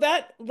 So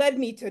that led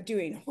me to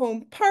doing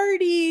home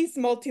parties,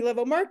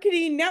 multi-level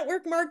marketing,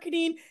 network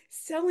marketing,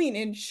 selling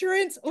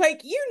insurance,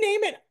 like you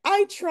name it,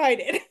 I tried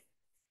it.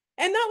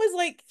 And that was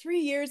like 3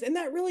 years. And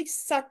that really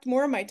sucked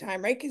more of my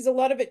time, right? Because a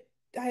lot of it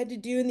I had to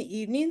do in the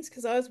evenings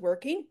because I was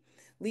working,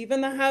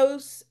 leaving the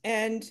house.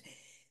 And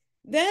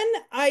then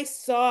I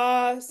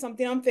saw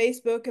something on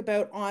Facebook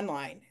about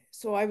online.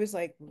 So I was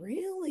like,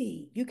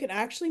 really? You can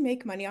actually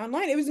make money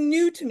online? It was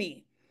new to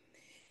me.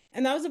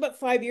 And that was about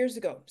 5 years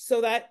ago.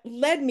 So that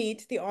led me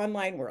to the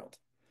online world.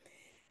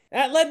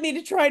 That led me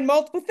to trying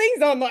multiple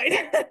things online,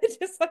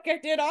 just like I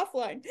did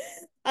offline.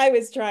 I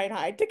was trying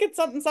high ticket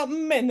something,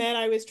 something, and then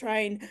I was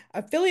trying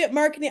affiliate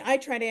marketing. I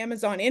tried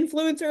Amazon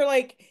influencer,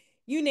 like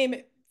you name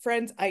it,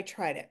 friends, I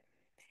tried it.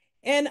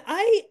 And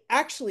I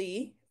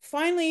actually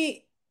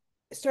finally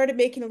started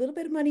making a little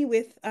bit of money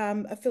with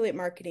affiliate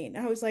marketing.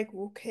 I was like,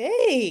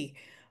 okay,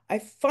 I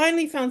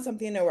finally found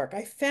something to work.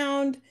 I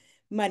found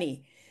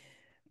money.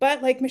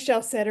 But like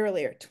Michelle said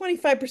earlier,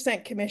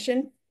 25%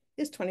 commission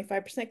is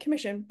 25%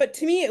 commission. But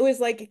to me, it was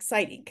like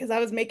exciting because I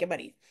was making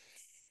money.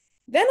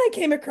 Then I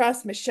came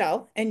across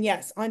Michelle, and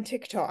yes, on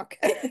TikTok.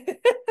 And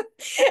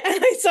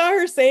I saw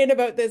her saying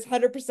about this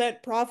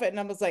 100% profit, and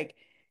I was like,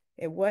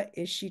 what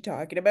is she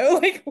talking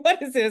about? Like,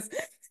 what is this?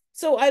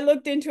 So I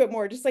looked into it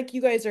more, just like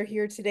you guys are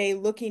here today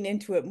looking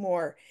into it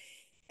more.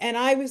 And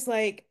I was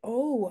like,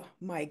 oh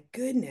my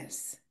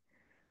goodness.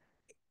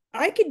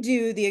 I could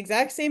do the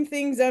exact same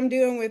things I'm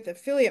doing with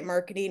affiliate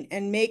marketing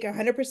and make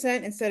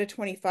 100% instead of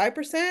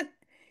 25%.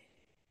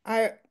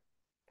 I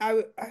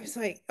I was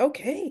like,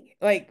 okay,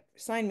 like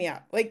sign me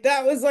up. Like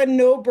that was a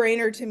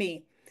no-brainer to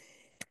me.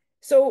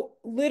 So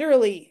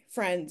literally,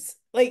 friends,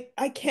 like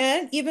I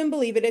can't even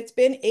believe it. It's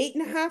been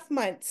 8.5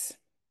 months.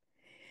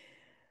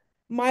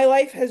 My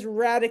life has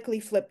radically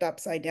flipped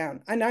upside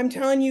down. And I'm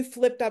telling you,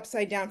 flipped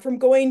upside down from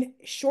going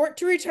short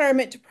to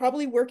retirement to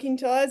probably working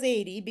till I was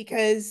 80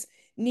 because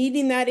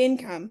needing that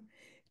income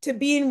to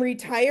being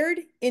retired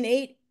in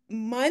 8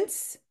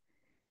 months.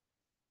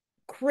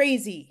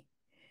 Crazy.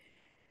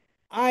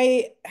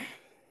 I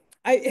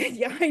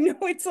yeah, I know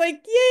it's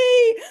like,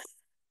 yay.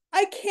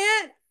 I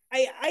can't.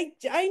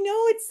 I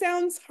know it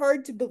sounds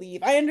hard to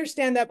believe. I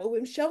understand that, but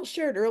when Michelle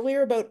shared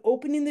earlier about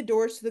opening the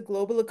doors to the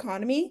global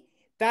economy,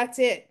 that's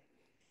it.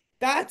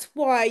 That's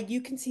why you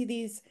can see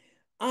these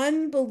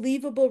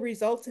unbelievable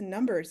results and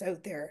numbers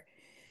out there.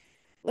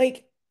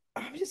 Like,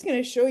 I'm just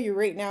going to show you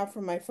right now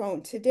from my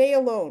phone today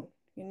alone.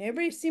 Can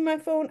everybody see my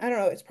phone? I don't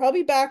know. It's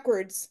probably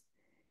backwards.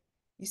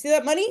 You see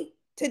that money?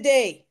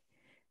 Today,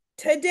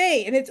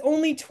 and it's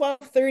only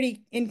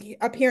 12:30 in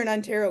up here in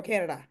Ontario,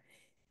 Canada.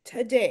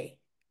 Today,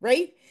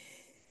 right?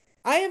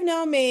 I have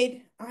now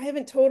made, I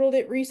haven't totaled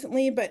it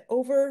recently, but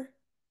over,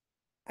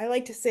 I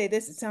like to say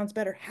this, it sounds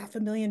better,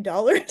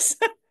 $500,000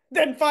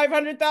 than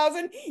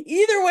 500,000.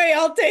 Either way,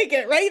 I'll take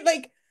it, right?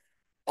 Like,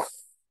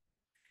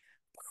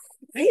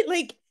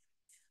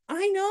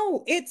 I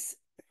know it's,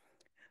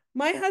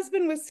 my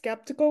husband was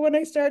skeptical when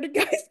I started,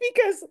 guys,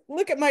 because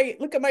look at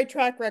my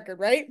track record,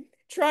 right?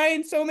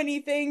 Trying so many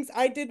things.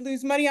 I did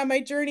lose money on my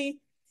journey,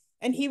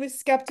 and he was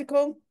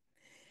skeptical.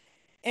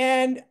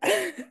 And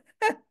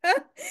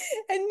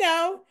and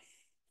now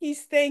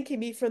he's thanking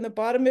me from the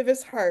bottom of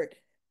his heart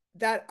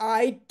that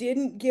I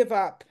didn't give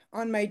up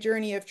on my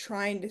journey of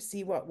trying to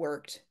see what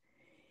worked.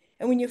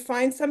 And when you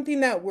find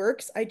something that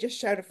works, I just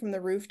shout it from the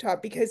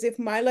rooftop because if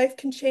my life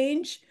can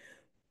change,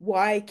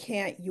 why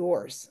can't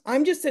yours?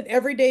 I'm just an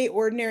everyday,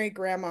 ordinary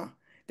grandma.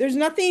 There's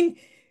nothing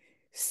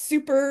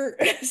super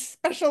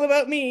special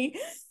about me.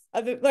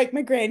 Like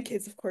my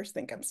grandkids, of course,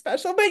 think I'm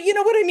special, but you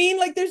know what I mean?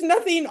 Like there's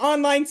nothing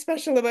online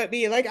special about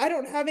me. Like I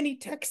don't have any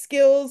tech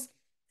skills.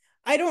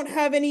 I don't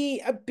have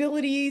any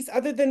abilities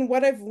other than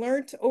what I've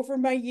learned over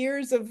my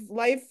years of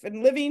life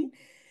and living.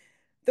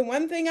 The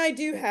one thing I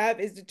do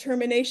have is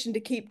determination to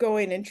keep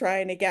going and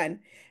trying again.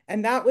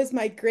 And that was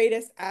my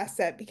greatest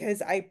asset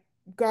because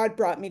God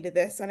brought me to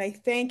this and I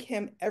thank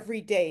him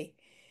every day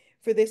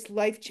for this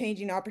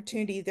life-changing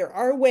opportunity. There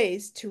are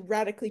ways to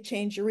radically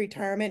change your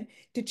retirement,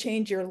 to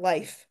change your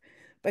life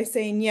by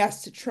saying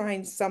yes to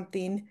trying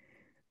something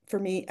for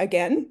me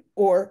again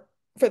or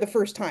for the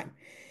first time.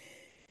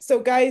 So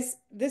guys,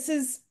 this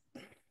is,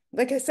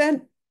 like I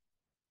said,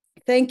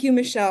 thank you,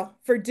 Michelle,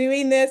 for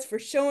doing this, for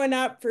showing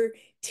up, for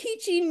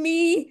teaching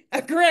me,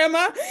 a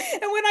grandma.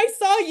 And when I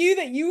saw you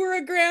that you were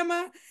a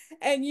grandma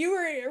and you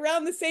were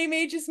around the same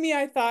age as me,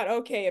 I thought,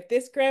 okay, if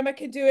this grandma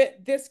can do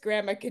it, this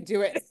grandma can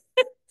do it.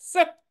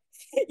 So,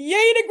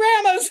 yay to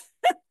grandmas.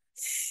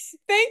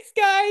 Thanks,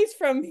 guys,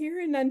 from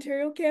here in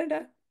Ontario,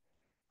 Canada.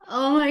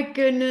 Oh my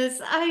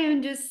goodness. I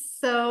am just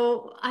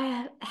so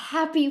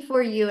happy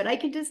for you. And I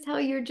can just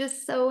tell you're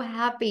just so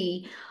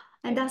happy.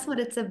 And that's what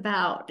it's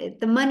about.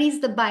 The money's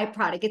the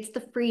byproduct. It's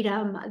the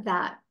freedom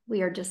that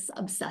we are just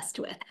obsessed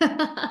with.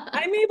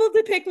 I'm able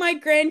to pick my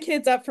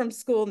grandkids up from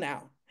school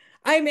now.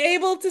 I'm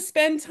able to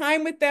spend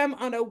time with them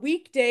on a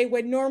weekday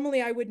when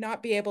normally I would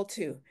not be able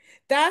to.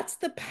 That's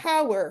the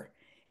power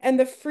and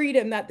the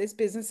freedom that this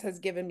business has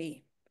given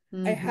me. I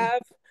Mhm.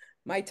 have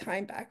my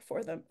time back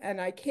for them,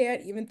 and I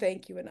can't even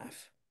thank you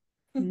enough.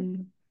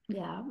 Mm.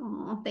 Yeah.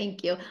 Oh,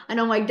 thank you. I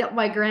know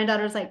my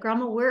granddaughter's like,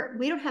 Grandma,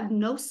 we don't have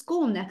no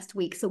school next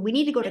week, so we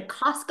need to go to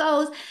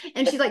Costco's.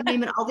 And she's like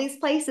naming all these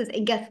places.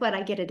 And guess what?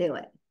 I get to do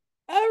it.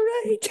 All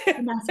right.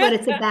 And that's what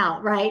it's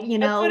about, right?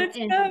 That's what it's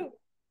And about.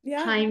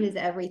 Yeah. time is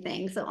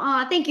everything. So,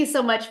 thank you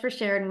so much for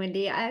sharing,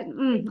 Wendy.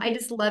 Thank I you.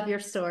 just love your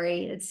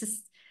story. It's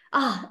just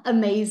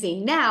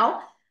amazing.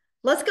 Now,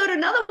 let's go to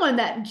another one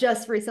that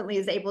just recently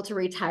is able to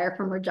retire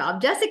from her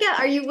job. Jessica,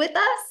 are you with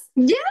us?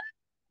 Yeah.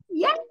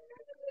 Yeah.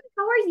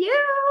 How are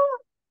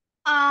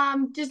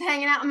you? Just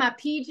hanging out in my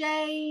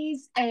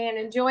PJs and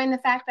enjoying the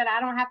fact that I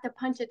don't have to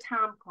punch a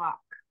time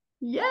clock.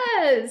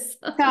 Yes.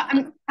 So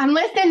I'm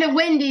listening to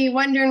Wendy,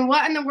 wondering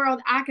what in the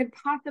world I could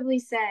possibly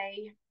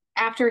say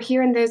after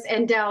hearing this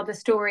and Dell the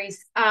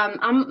stories.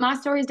 My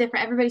story is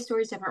different. Everybody's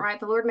story is different, right?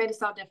 The Lord made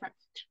us all different.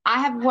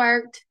 I have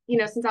worked,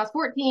 since I was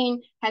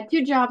 14, had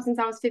 2 jobs since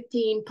I was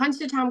 15,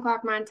 punched a time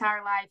clock my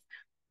entire life,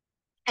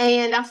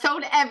 and I've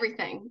sold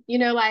everything.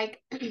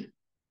 Like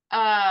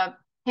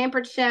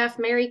Pampered Chef,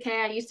 Mary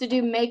Kay. I used to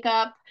do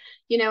makeup,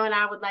 and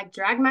I would like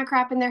drag my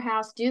crap in their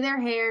house, do their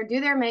hair, do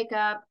their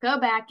makeup, go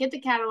back, get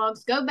the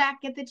catalogs, go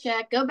back, get the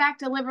check, go back,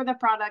 deliver the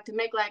product, and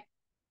make like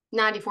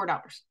 $94.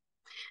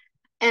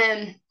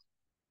 And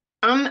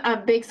I'm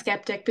a big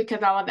skeptic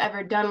because all I've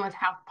ever done was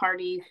house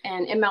parties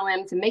and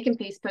MLMs and making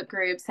Facebook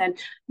groups and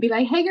be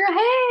like, hey girl,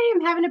 hey,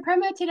 I'm having a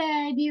promo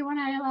today. Do you want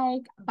to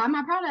like buy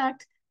my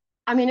product?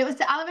 I mean, I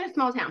live in a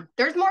small town.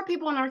 There's more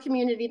people in our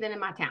community than in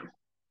my town.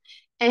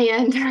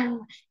 And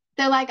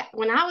so like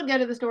when I would go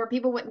to the store,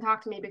 people wouldn't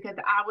talk to me because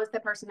I was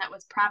the person that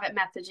was private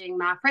messaging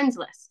my friends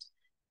list.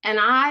 And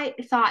I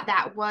thought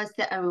that was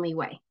the only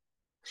way.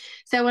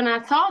 So when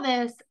I saw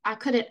this, I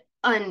couldn't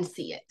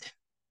unsee it,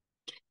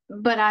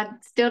 but I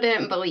still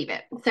didn't believe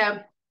it. So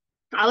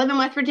I live in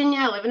West Virginia.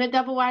 I live in a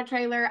double wide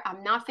trailer.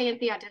 I'm not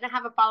fancy. I didn't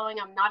have a following.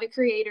 I'm not a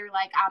creator.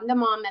 Like I'm the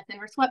mom that's in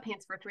her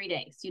sweatpants for 3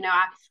 days. You know,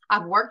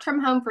 I've worked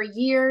from home for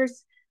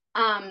years.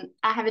 I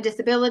have a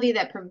disability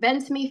that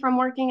prevents me from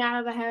working out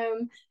of the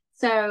home.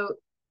 So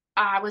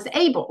I was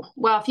able.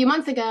 Well, a few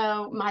months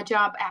ago, my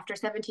job after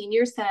 17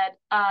 years said,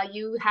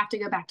 you have to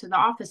go back to the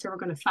office or we're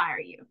going to fire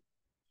you.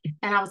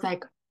 And I was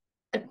like,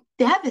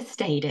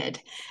 devastated.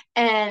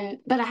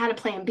 But I had a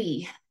plan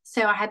B.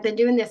 So I had been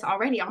doing this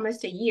already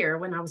almost a year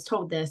when I was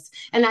told this.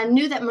 And I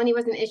knew that money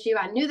was an issue.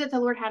 I knew that the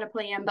Lord had a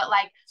plan, but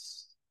like,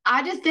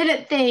 I just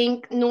didn't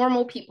think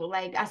normal people,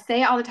 like I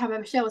say all the time,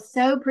 Michelle was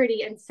so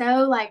pretty and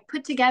so like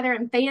put together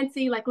and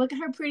fancy. Like, look at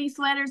her pretty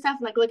sweater stuff.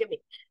 Like, look at me.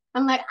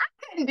 I'm like,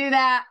 I couldn't do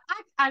that.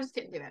 I just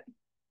couldn't do it.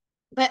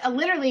 But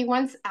literally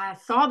once I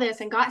saw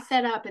this and got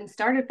set up and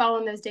started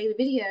following those daily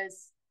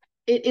videos,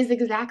 it is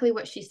exactly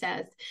what she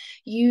says.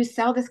 You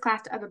sell this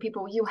class to other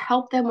people. You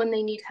help them when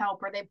they need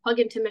help or they plug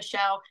into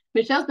Michelle.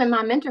 Michelle's been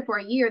my mentor for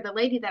a year. The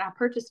lady that I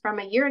purchased from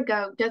a year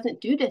ago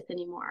doesn't do this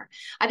anymore.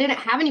 I didn't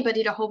have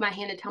anybody to hold my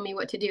hand and tell me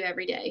what to do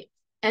every day.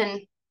 And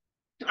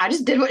I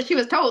just did what she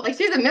was told. Like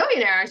she's a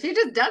millionaire. She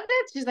just does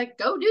this. She's like,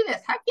 go do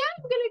this. Heck yeah,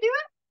 I'm going to do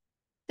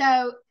it.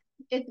 So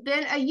it's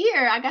been a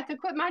year. I got to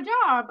quit my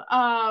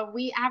job.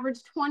 We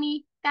averaged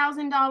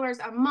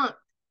 $20,000 a month.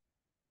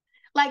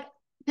 Like,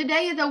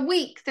 today is a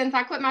week since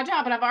I quit my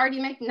job, and I've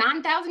already made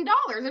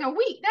 $9,000 in a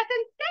week. That's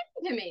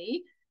insane to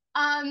me.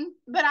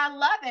 But I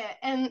love it.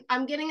 And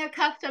I'm getting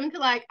accustomed to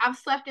like, I've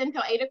slept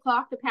until 8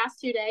 o'clock the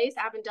past 2 days.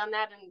 I haven't done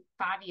that in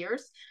 5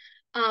 years.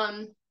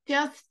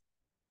 Just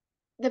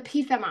the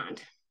peace of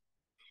mind.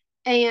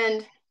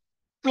 And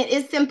it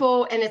is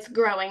simple and it's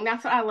growing.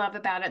 That's what I love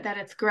about it, that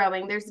it's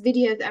growing. There's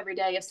videos every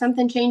day. If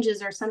something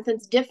changes or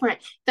something's different,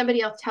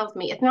 somebody else tells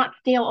me. It's not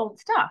stale old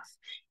stuff.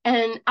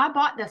 And I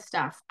bought this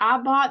stuff.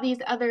 I bought these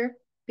other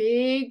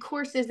big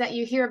courses that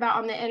you hear about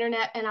on the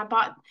internet. And I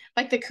bought,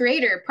 like the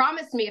creator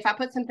promised me if I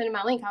put something in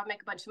my link, I would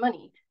make a bunch of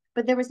money.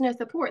 But there was no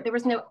support. There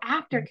was no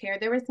aftercare.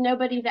 There was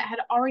nobody that had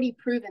already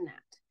proven that.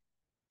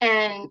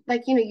 And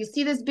like, you know, you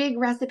see these big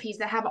recipes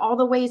that have all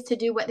the ways to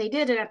do what they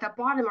did. And at the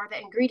bottom are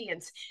the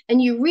ingredients.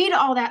 And you read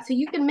all that so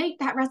you can make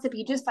that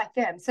recipe just like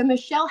them. So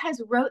Michelle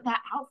has wrote that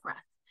out for us.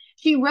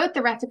 She wrote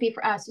the recipe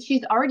for us.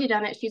 She's already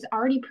done it. She's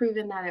already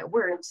proven that it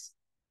works.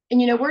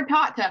 And, you know, we're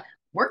taught to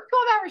work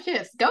 12-hour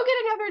shifts, go get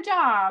another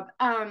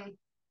job.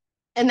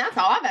 And that's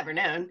all I've ever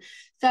known.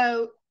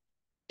 So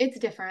it's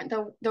different.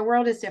 The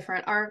world is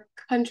different. Our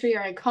country,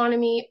 our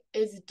economy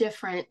is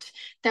different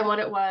than what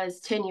it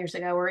was 10 years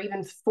ago or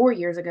even 4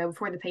 years ago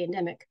before the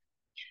pandemic.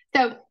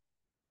 So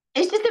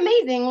it's just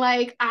amazing.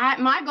 Like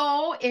my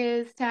goal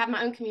is to have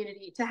my own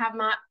community, to have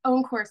my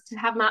own course, to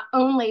have my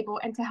own label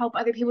and to help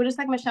other people just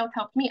like Michelle's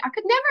helped me. I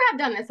could never have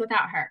done this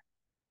without her.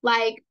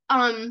 Like,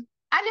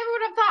 I never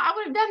would have thought I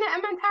would have done that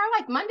in my entire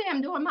life. Monday,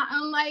 I'm doing my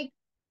own like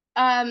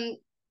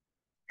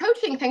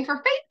coaching thing for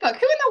Facebook.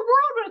 Who in the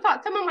world would have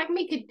thought someone like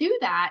me could do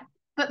that?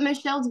 But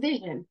Michelle's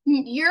vision,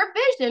 your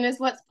vision is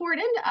what's poured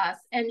into us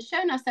and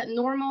shown us that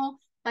normal,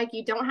 like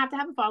you don't have to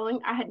have a following.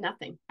 I had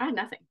nothing.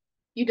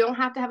 You don't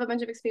have to have a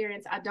bunch of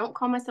experience. I don't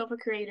call myself a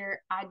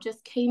creator. I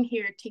just came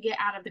here to get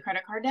out of the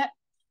credit card debt.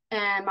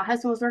 And my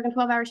husband was working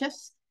 12-hour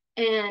shifts.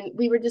 And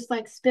we were just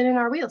like spinning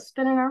our wheels.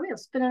 And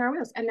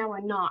now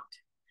we're not.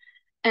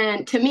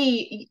 And to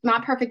me, my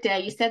perfect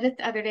day, you said this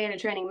the other day in a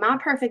training, my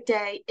perfect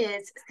day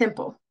is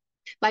simple.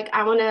 Like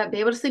I want to be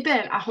able to sleep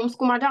in. I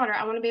homeschool my daughter.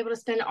 I want to be able to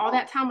spend all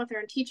that time with her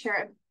and teach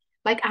her.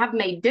 Like I've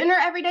made dinner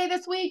every day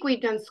this week.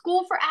 We've done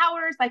school for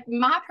hours. Like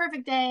my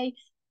perfect day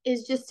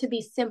is just to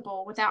be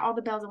simple without all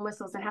the bells and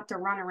whistles and have to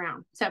run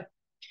around. So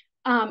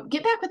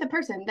get back with the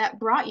person that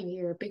brought you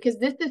here because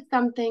this is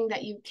something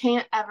that you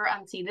can't ever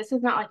unsee. This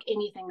is not like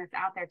anything that's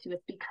out there to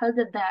us because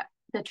of that,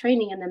 the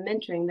training and the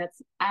mentoring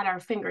that's at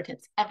our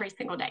fingertips every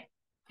single day.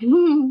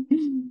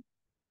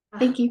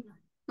 Thank you.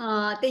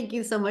 Thank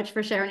you so much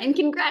for sharing and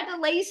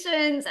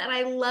congratulations. And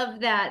I love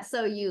that.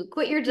 So you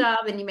quit your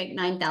job and you make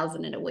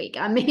 9,000 in a week.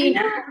 I mean,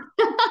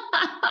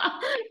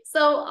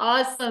 so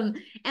awesome.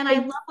 And I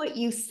love what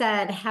you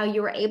said, how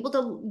you were able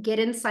to get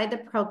inside the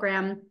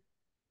program,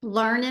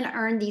 learn and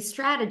earn these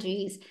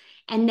strategies.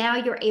 And now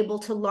you're able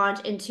to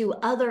launch into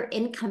other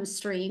income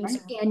streams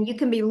and you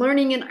can be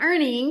learning and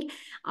earning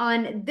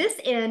on this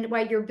end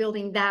while you're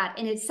building that.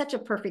 And it's such a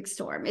perfect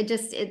storm.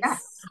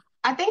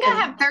 I think I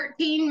have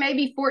 13,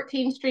 maybe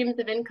 14 streams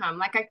of income.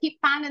 Like I keep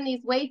finding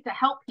these ways to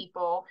help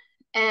people.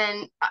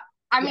 And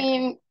I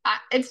mean,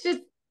 it's just,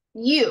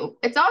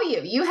 It's all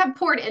you. You have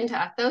poured into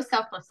us so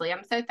selflessly.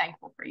 I'm so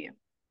thankful for you.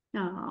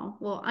 Oh,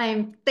 well,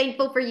 I'm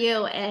thankful for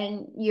you,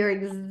 and you're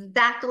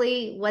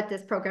exactly what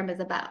this program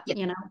is about, Yes.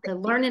 you know, to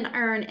learn and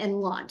earn and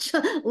launch.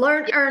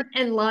 Learn, earn,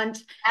 and launch.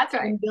 That's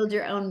right. And build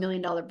your own $1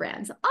 million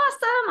brands.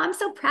 Awesome. I'm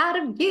so proud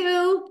of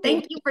you.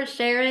 Thank you for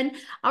sharing.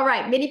 All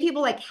right. Many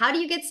people like, how do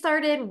you get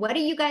started? What are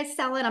you guys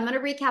selling? I'm going to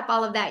recap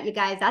all of that, you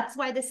guys. That's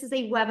why this is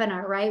a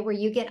webinar, right? Where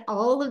you get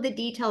all of the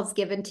details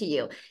given to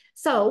you.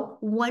 So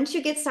once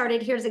you get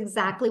started, here's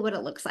exactly what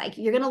it looks like.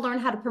 You're going to learn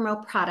how to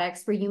promote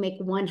products where you make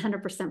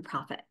 100%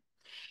 profit.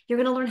 You're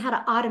going to learn how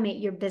to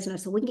automate your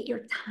business so we can get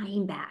your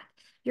time back.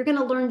 You're going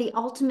to learn the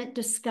ultimate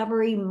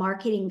discovery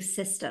marketing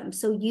system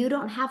so you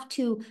don't have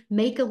to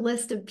make a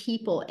list of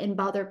people and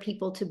bother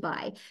people to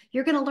buy.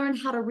 You're going to learn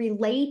how to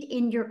relate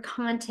in your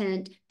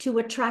content to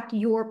attract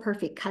your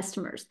perfect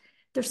customers.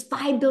 There's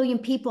 5 billion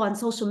people on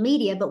social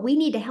media, but we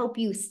need to help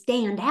you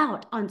stand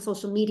out on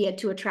social media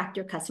to attract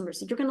your customers.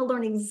 So you're going to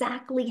learn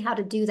exactly how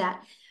to do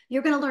that.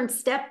 You're going to learn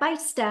step by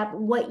step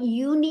what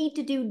you need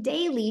to do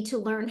daily to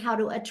learn how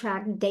to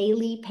attract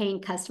daily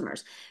paying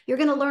customers. You're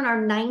going to learn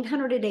our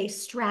 900 a day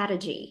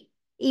strategy.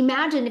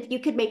 Imagine if you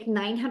could make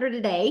 900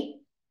 a day,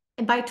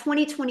 and by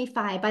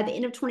 2025, by the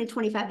end of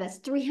 2025, that's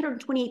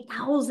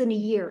 328,000 a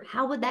year.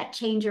 How would that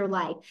change your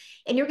life?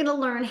 And you're going to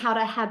learn how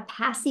to have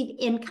passive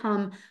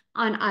income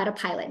on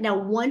autopilot. Now,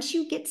 once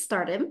you get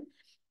started,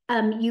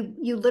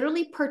 you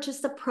literally purchase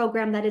the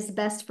program that is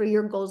best for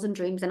your goals and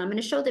dreams, and I'm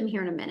going to show them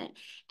here in a minute.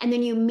 And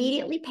then you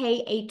immediately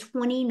pay a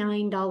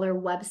 $29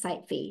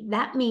 website fee.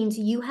 That means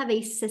you have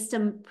a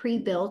system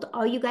pre-built.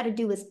 All you got to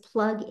do is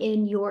plug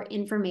in your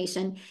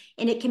information,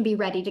 and it can be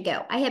ready to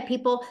go. I have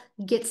people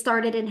get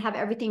started and have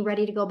everything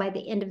ready to go by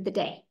the end of the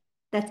day.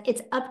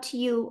 It's up to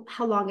you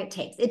how long it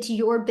takes. It's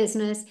your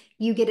business.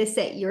 You get to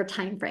set your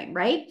time frame,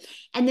 right?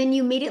 And then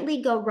you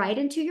immediately go right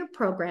into your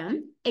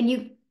program, and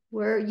you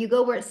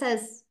go where it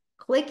says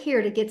click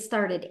here to get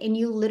started, and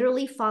you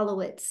literally follow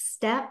it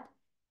step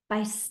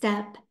by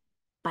step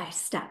by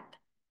step.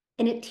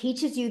 And it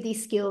teaches you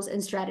these skills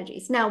and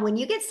strategies. Now, when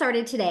you get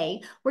started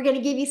today, we're going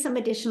to give you some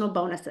additional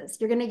bonuses.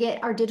 You're going to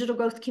get our digital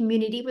growth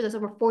community where there's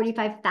over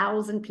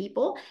 45,000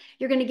 people.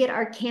 You're going to get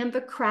our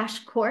Canva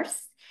crash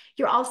course.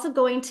 You're also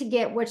going to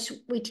get, which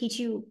we teach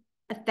you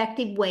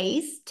effective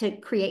ways to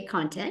create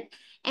content.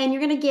 And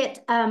you're going to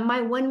get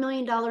my $1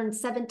 million in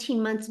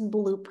 17 months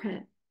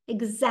blueprint.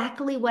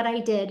 Exactly what I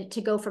did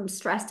to go from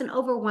stressed and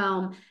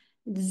overwhelmed,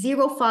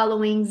 0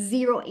 following,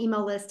 0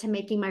 email list to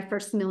making my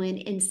first million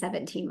in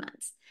 17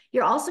 months.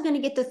 You're also going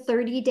to get the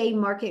 30-day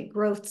market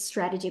growth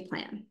strategy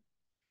plan.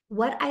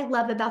 What I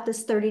love about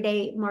this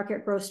 30-day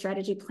market growth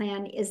strategy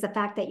plan is the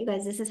fact that, you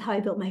guys, this is how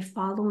I built my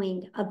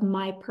following of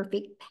my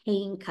perfect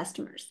paying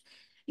customers.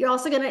 You're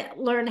also going to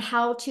learn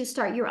how to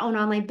start your own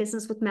online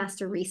business with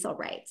master resale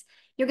rights.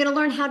 You're going to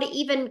learn how to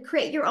even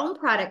create your own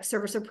product,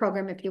 service, or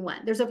program if you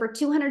want. There's over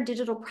 200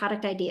 digital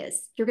product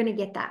ideas. You're going to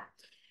get that.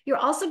 You're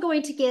also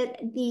going to get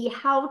the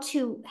how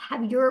to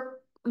have your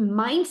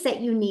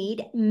mindset you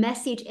need,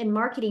 message, and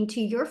marketing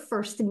to your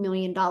first $1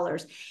 million.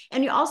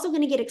 And you're also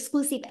going to get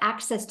exclusive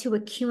access to a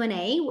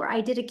Q&A where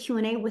I did a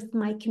Q&A with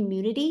my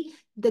community.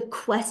 The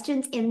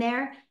questions in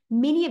there,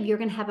 many of you are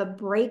going to have a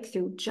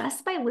breakthrough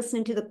just by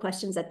listening to the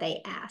questions that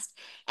they asked.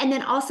 And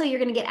then also you're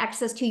going to get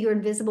access to your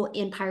Invisible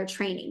Empire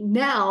training.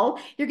 Now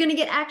you're going to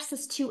get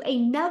access to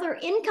another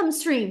income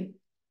stream,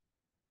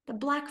 the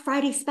Black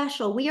Friday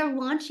special. We are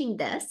launching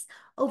this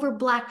over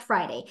Black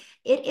Friday.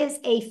 It is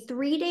a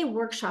 3-day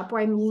workshop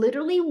where I'm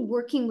literally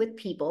working with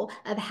people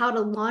of how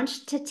to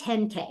launch to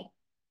 10K.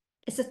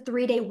 It's a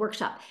 3-day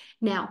workshop.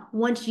 Now,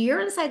 once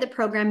you're inside the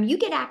program, you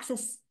get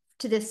access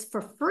to this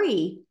for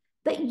free,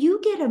 but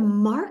you get to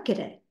market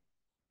it.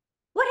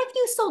 What if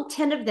you sold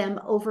 10 of them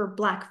over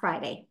Black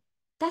Friday?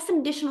 That's an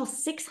additional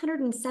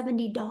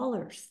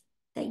 $670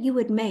 that you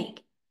would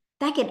make.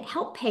 That can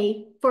help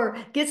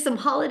get some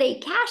holiday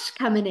cash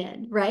coming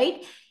in,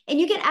 right? And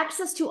you get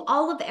access to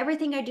all of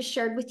everything I just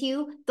shared with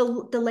you.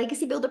 The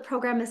Legacy Builder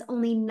program is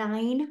only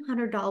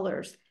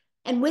 $900.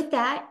 And with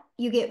that,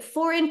 you get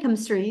 4 income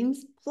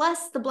streams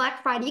plus the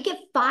Black Friday. You get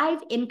 5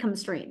 income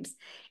streams,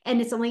 and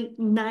it's only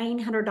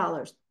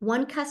 $900.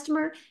 One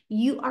customer,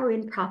 you are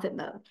in profit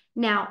mode.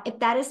 Now, if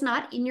that is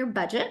not in your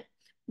budget,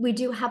 we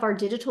do have our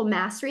digital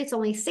mastery. It's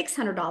only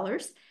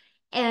 $600.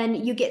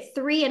 And you get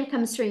 3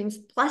 income streams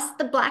plus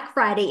the Black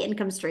Friday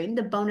income stream,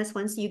 the bonus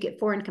one, so you get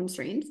 4 income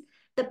streams.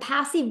 The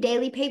passive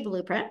daily pay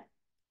blueprint,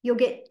 you'll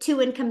get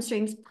 2 income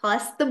streams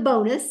plus the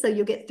bonus, so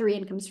you'll get 3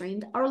 income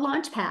streams. Our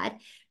launch pad,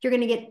 you're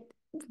going to get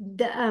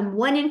the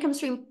 1 income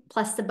stream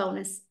plus the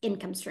bonus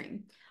income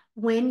stream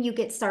when you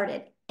get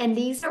started. And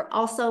these are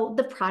also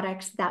the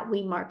products that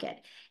we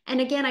market.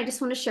 And again, I just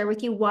want to share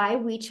with you why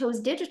we chose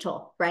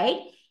digital, right?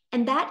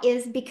 And that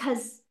is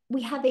because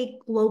we have a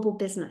global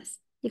business.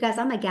 You guys,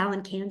 I'm a gal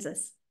in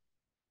Kansas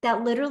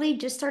that literally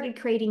just started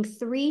creating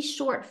 3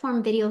 short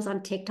form videos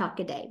on TikTok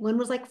a day. One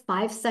was like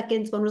 5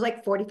 seconds, one was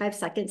like 45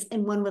 seconds,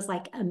 and one was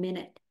like a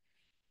minute.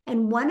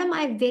 And one of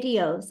my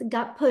videos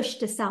got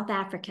pushed to South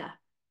Africa.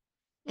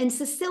 And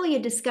Cecilia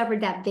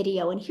discovered that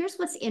video. And here's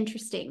what's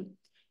interesting.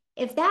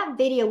 If that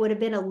video would have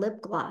been a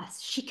lip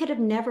gloss, she could have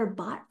never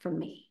bought from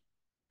me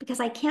because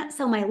I can't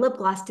sell my lip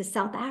gloss to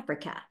South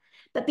Africa.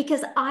 But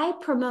because I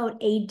promote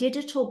a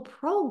digital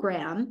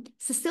program,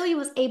 Cecilia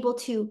was able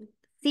to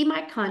see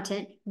my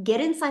content,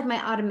 get inside my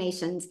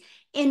automations,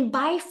 and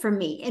buy from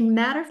me. And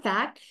matter of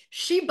fact,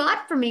 she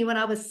bought from me when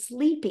I was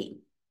sleeping.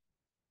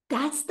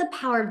 That's the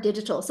power of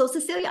digital. So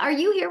Cecilia, are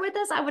you here with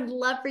us? I would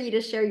love for you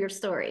to share your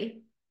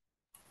story.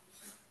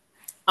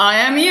 I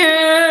am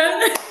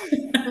here.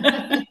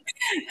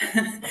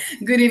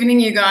 Good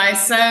evening, you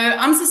guys. So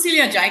I'm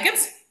Cecilia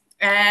Jacobs,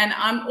 and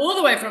I'm all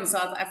the way from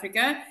South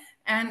Africa,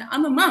 and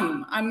I'm a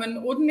mum. I'm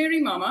an ordinary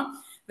mama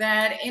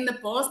that in the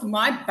past,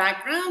 my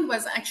background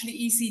was actually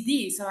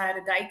ECD. So I had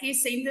a daycare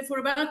center for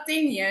about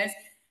 10 years,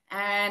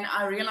 and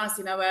I realized,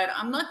 you know what,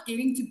 I'm not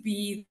getting to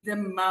be the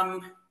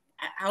mum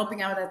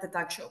helping out at the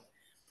tuck shop.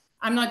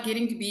 I'm not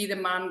getting to be the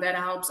mum that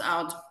helps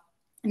out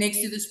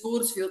next to the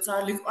sports field. So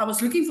I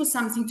was looking for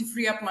something to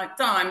free up my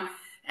time,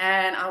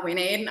 and I went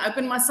ahead and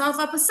opened myself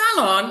up a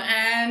salon,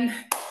 and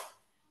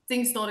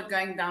things started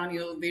going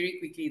downhill very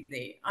quickly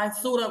there. I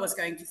thought I was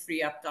going to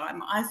free up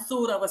time. I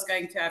thought I was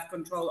going to have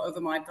control over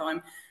my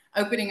time,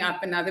 opening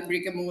up another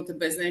brick and mortar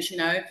business, you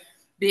know,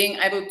 being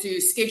able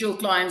to schedule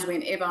clients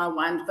whenever I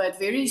want. But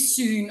very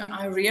soon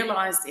I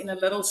realized in a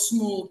little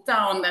small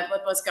town that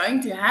what was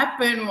going to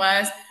happen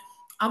was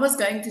I was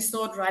going to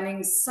start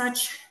running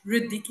such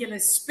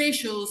ridiculous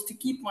specials to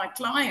keep my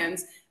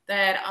clients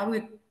that I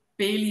would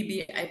barely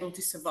be able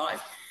to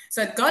survive.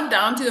 So it got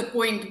down to the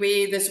point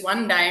where this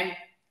one day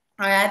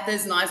I had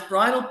this nice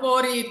bridal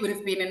party. It would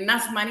have been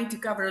enough money to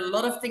cover a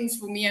lot of things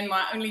for me and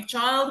my only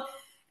child.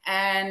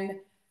 And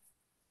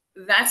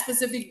that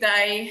specific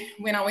day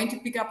when I went to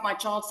pick up my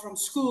child from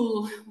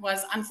school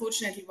was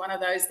unfortunately one of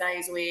those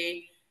days where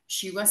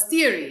she was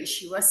teary,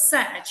 she was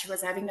sad, she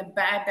was having a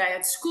bad day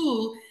at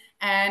school.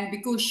 And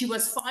because she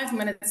was 5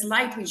 minutes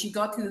late when she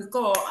got to the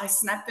car, I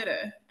snapped at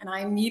her and I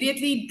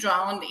immediately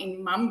drowned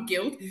in mum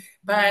guilt.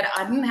 But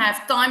I didn't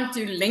have time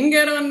to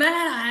linger on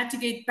that. I had to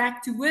get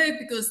back to work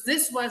because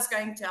this was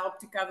going to help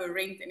to cover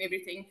rent and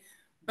everything.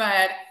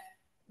 But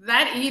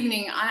that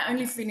evening, I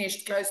only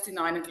finished close to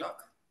 9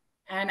 o'clock.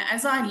 And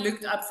as I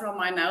looked up from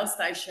my nail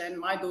station,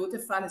 my daughter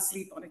fell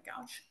asleep on a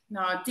couch.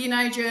 Now, a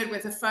teenager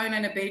with a phone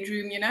in a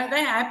bedroom, you know,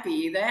 they're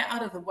happy, they're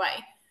out of the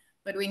way.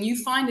 But when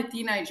you find a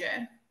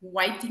teenager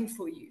waiting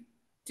for you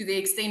to the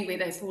extent where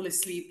they fall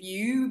asleep,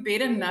 you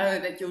better know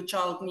that your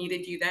child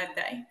needed you that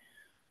day.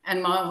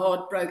 And my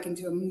heart broke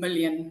into a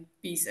million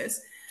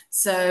pieces.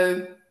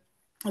 So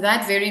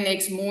that very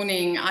next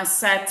morning, I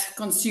sat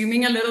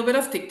consuming a little bit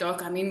of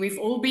TikTok. I mean, we've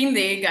all been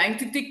there, going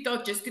to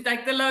TikTok just to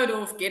take the load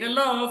off, get a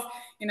laugh,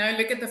 you know,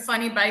 look at the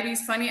funny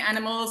babies, funny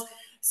animals.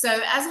 So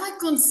as I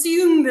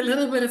consumed a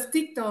little bit of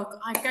TikTok,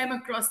 I came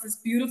across this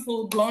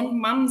beautiful blonde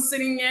mum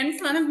sitting here in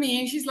front of me,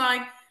 and she's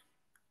like,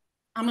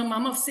 I'm a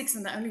mom of 6,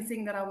 and the only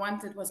thing that I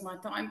wanted was my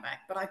time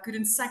back, but I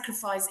couldn't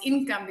sacrifice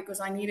income because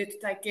I needed to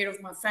take care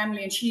of my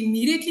family. And she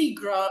immediately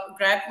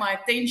grabbed my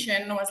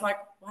attention, and I was like,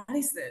 what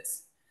is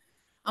this?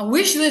 I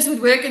wish this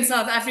would work in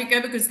South Africa,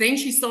 because then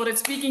she started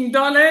speaking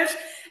dollars,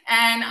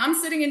 and I'm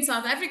sitting in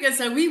South Africa,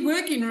 so we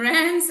work in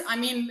rands. I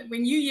mean,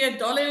 when you hear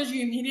dollars,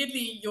 you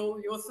immediately, your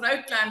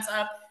throat clamps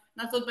up.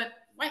 And I thought, but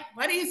wait,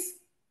 what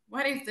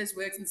if this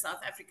works in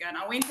South Africa? And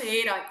I went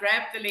ahead, I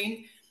grabbed the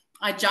link,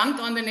 I jumped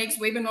on the next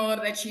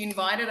webinar that she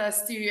invited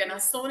us to, and I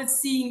started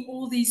seeing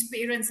all these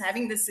parents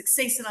having this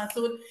success. And I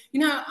thought, you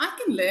know, I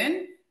can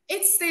learn.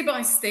 It's step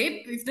by step.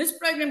 If this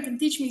program can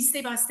teach me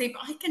step by step,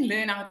 I can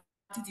learn how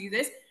to do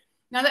this.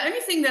 Now, the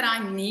only thing that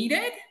I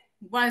needed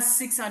was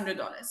 $600.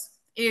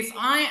 If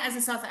I, as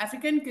a South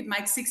African, could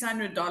make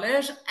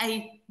 $600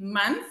 a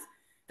month,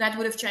 that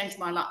would have changed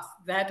my life.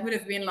 That would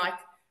have been like,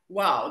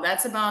 wow,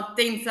 that's about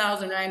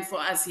 10,000 Rand for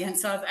us here in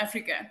South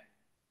Africa.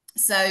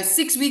 So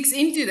 6 weeks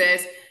into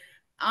this,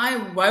 I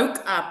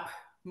woke up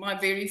my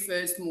very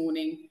first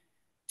morning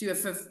to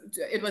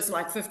it was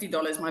like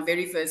 $50, my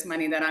very first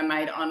money that I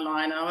made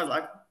online. And I was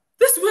like,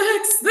 this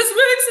works, and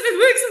it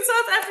works in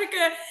South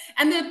Africa.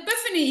 And the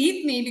epiphany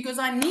hit me because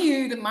I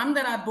knew the mum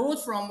that I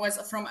bought from was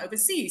from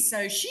overseas.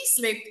 So she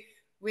slept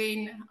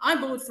when I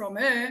bought from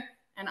her,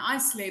 and I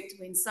slept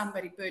when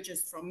somebody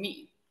purchased from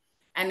me.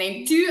 And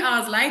then 2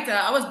 hours later,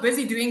 I was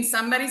busy doing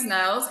somebody's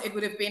nails. It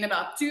would have been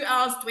about 2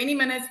 hours, 20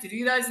 minutes to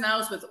do those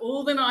nails with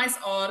all the nice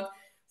art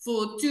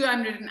for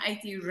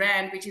 280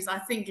 Rand, which is, I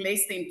think,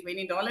 less than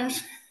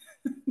 $20.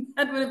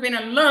 That would have been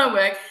a lot of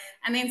work.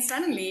 And then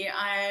suddenly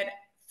I had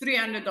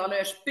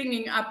 $300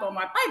 pinging up on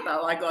my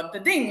PayPal. I got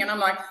the ding, and I'm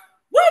like,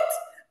 what?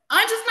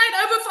 I just made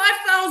over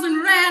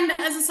 5,000 Rand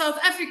as a South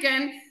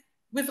African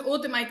with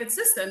automated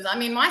systems. I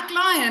mean, my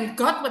client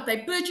got what they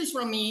purchased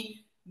from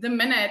me the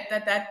minute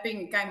that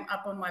ping came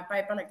up on my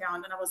PayPal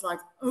account. And I was like,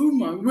 oh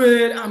my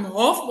word, I'm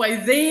halfway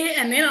there,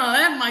 and then I'll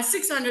have my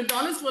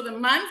 $600 for the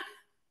month.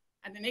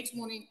 And the next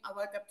morning, I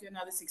woke up to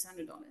another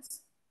 $600.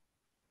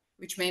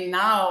 which meant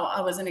now I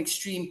was in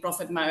extreme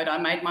profit mode. I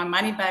made my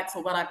money back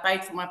for what I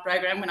paid for my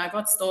program when I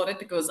got started,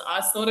 because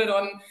I started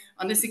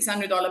on the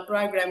 $600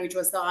 program, which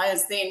was the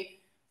highest then,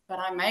 but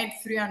I made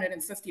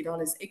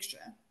 $350 extra.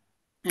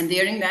 And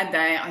during that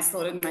day, I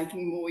started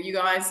making more. You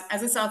guys,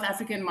 as a South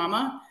African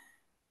mama,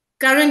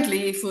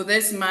 currently for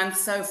this month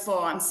so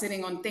far, I'm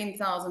sitting on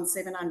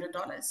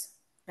 $10,700.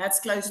 That's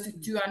close to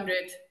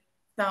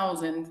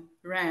 200,000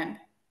 Rand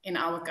in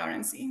our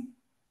currency.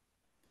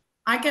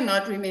 I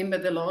cannot remember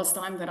the last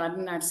time that I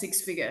didn't have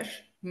six figures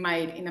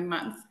made in a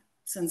month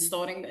since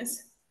starting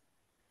this.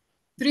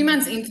 3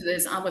 months into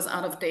this, I was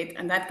out of debt,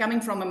 and that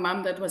coming from a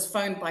mum that was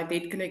phoned by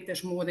debt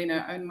collectors more than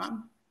her own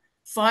mum.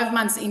 5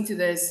 months into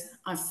this,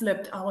 I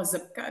flipped our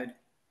zip code.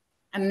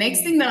 And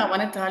next thing that I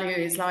want to tell you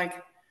is like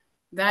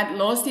that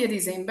last year,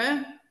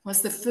 December,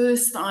 was the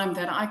first time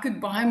that I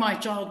could buy my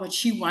child what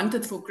she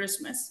wanted for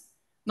Christmas.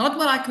 Not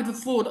what I could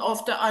afford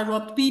after I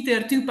robbed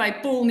Peter to pay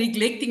Paul,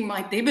 neglecting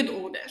my debit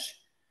orders.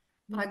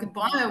 But I could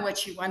buy her what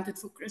she wanted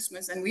for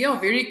Christmas. And we are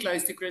very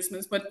close to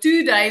Christmas. But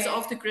 2 days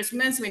after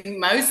Christmas, when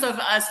most of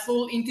us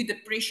fall into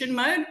depression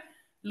mode,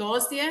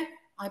 last year,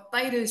 I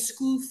paid her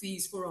school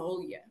fees for a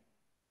whole year.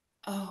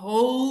 A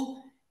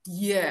whole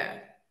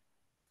year.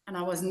 And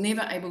I was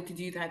never able to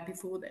do that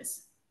before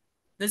this.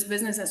 This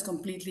business has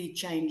completely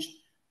changed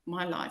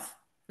my life.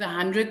 The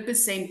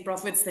 100%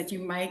 profits that you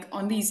make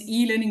on these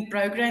e-learning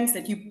programs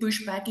that you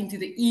push back into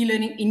the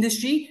e-learning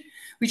industry,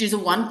 which is a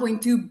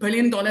 $1.2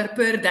 billion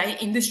per day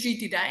industry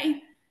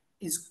today,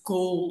 is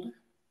gold.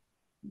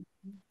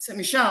 So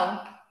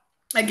Michelle,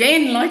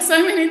 again, like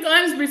so many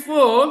times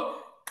before,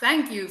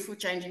 thank you for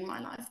changing my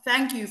life.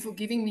 Thank you for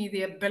giving me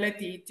the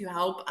ability to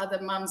help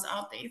other moms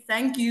out there.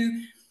 Thank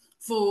you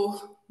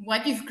for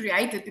what you've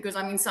created, because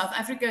I mean, South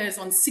Africa is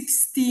on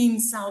 16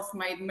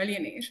 self-made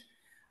millionaires.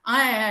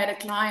 I had a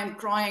client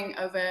crying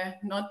over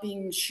not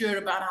being sure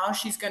about how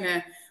she's going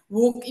to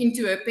walk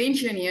into her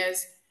pension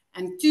years.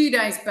 And 2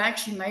 days back,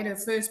 she made her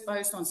first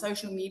post on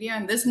social media.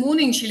 And this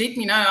morning, she let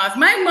me know, I've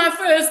made my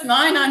first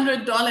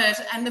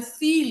 $900. And the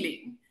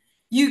feeling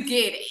you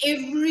get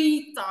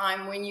every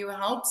time when you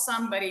help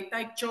somebody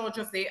take charge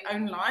of their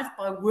own life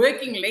by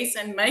working less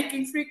and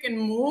making freaking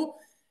more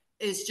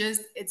is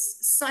just, it's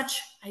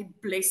such a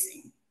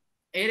blessing.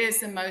 It is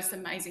the most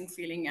amazing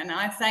feeling. And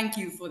I thank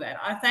you for that.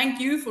 I thank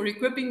you for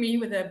equipping me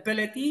with the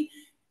ability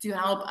to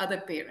help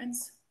other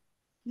parents.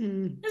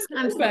 I'm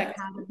so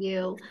proud of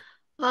you.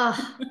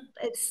 Oh,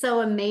 it's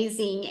so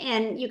amazing.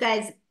 And you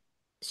guys,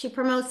 she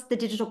promotes the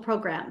digital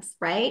programs,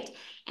 right?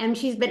 And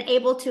she's been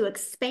able to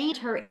expand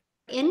her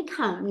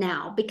income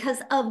now because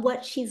of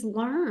what she's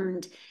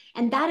learned.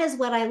 And that is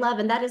what I love.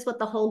 And that is what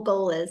the whole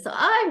goal is. So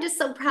I'm just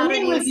so proud of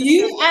you. With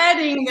you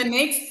adding the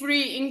next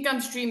free income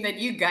stream that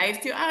you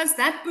gave to us,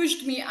 that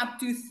pushed me up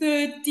to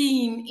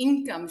 13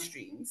 income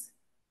streams.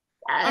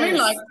 Yes. I mean,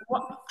 like,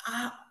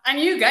 and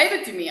you gave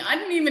it to me. I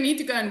didn't even need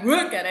to go and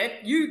work at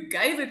it. You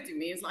gave it to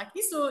me. It's like,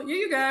 here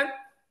you go.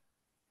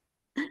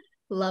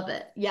 Love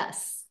it.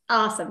 Yes.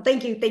 Awesome.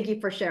 Thank you. Thank you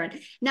for sharing.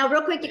 Now,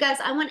 real quick, you guys,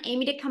 I want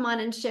Amy to come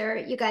on and share,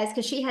 you guys,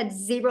 because she had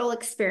zero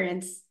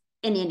experience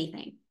in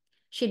anything.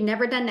 She'd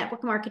never done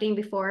network marketing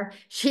before.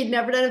 She'd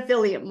never done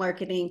affiliate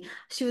marketing.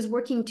 She was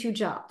working 2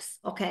 jobs,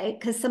 okay?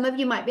 Because some of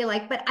you might be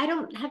like, but I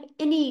don't have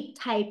any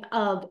type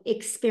of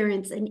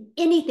experience in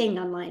anything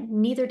online.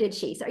 Neither did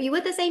she. So are you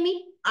with us,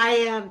 Amy? I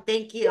am.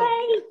 Thank you.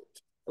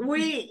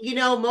 Yay. You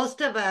know,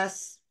 most of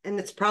us, and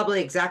it's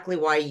probably exactly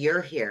why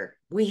you're here,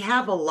 we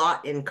have a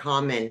lot in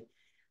common.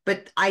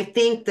 But I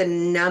think the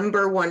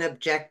number one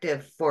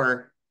objective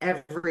for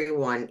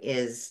everyone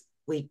is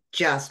we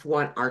just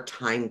want our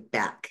time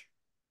back.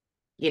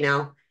 You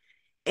know,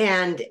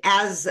 and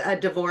as a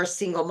divorced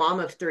single mom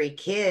of 3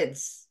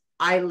 kids,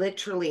 I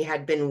literally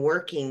had been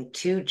working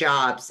 2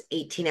 jobs,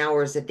 18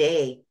 hours a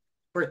day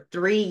for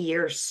 3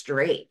 years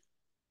straight.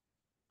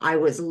 I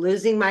was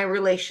losing my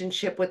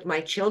relationship with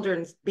my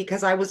children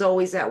because I was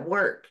always at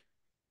work.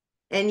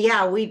 And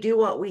yeah, we do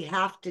what we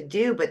have to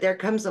do, but there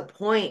comes a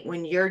point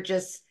when you're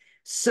just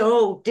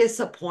so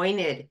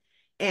disappointed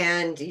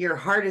and your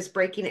heart is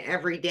breaking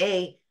every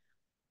day.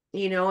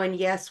 You know, and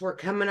yes, we're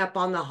coming up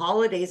on the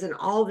holidays and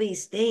all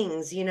these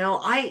things, you know,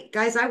 I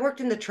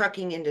worked in the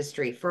trucking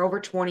industry for over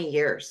 20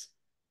 years.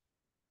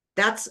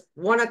 That's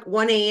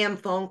 1 a.m.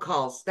 phone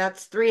calls.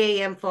 That's 3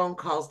 a.m. phone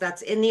calls.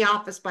 That's in the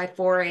office by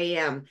 4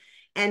 a.m.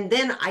 And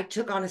then I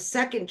took on a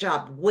second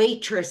job,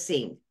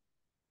 waitressing,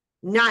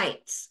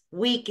 nights,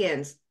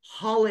 weekends,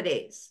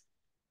 holidays.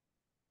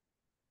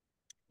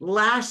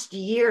 Last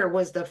year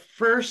was the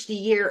first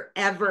year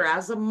ever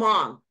as a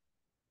mom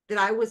that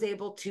I was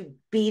able to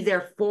be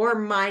there for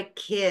my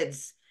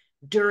kids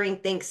during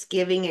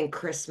Thanksgiving and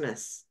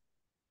Christmas.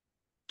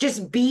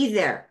 Just be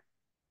there,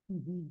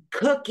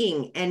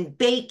 cooking and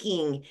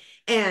baking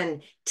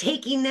and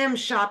taking them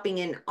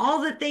shopping and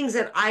all the things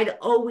that I'd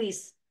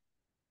always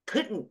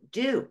couldn't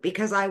do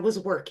because I was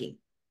working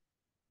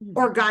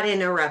or got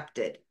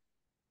interrupted.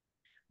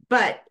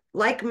 But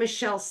like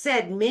Michelle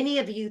said, many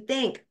of you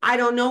think, I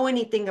don't know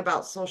anything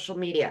about social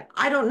media.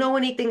 I don't know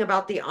anything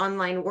about the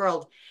online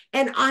world.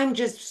 And I'm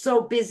just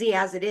so busy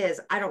as it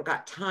is. I don't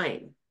got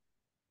time.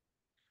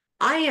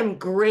 I am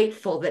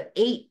grateful that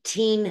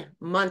 18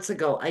 months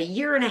ago, a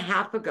year and a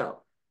half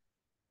ago,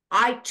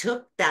 I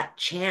took that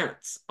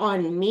chance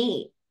on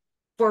me,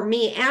 for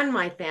me and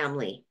my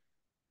family,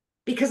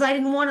 because I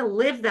didn't want to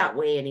live that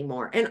way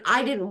anymore. And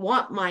I didn't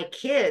want my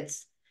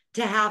kids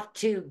to have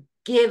to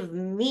give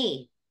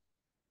me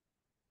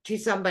to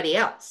somebody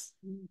else,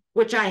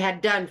 which I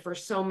had done for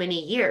so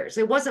many years.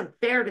 It wasn't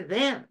fair to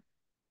them.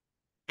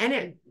 And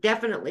it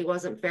definitely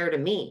wasn't fair to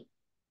me.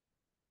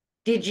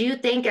 Did you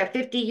think at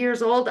 50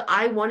 years old,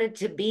 I wanted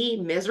to be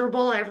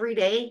miserable every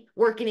day,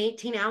 working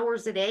 18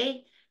 hours a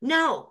day?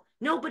 No,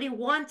 nobody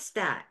wants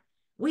that.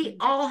 We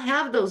all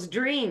have those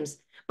dreams.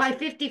 By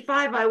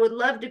 55, I would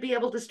love to be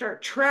able to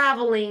start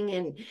traveling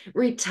and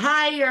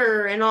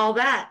retire and all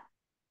that.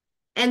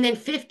 And then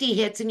 50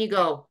 hits and you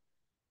go,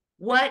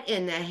 what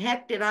in the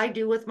heck did I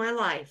do with my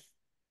life?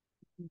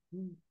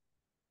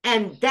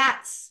 And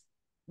that's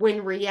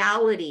when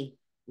reality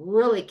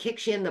really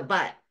kicks you in the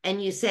butt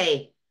and you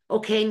say,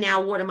 okay,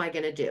 now what am I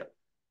going to do?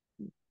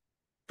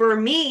 For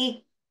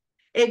me,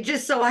 it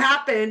just so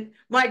happened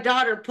my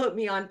daughter put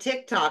me on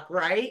TikTok,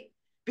 right?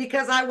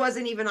 Because I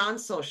wasn't even on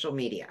social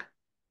media.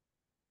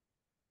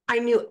 I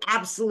knew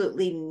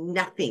absolutely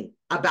nothing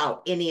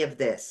about any of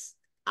this.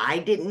 I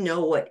didn't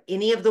know what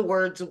any of the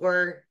words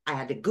were. I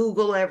had to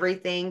Google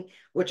everything,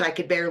 which I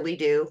could barely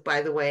do,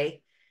 by the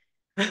way.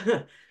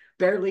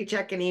 Barely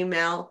check an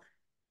email.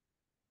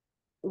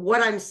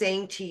 What I'm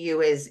saying to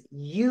you is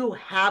you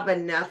have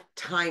enough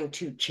time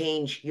to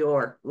change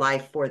your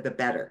life for the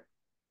better.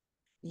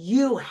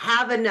 You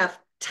have enough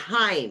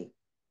time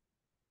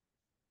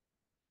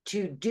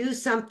to do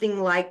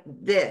something like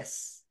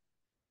this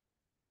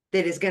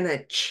that is going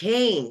to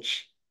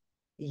change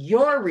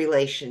your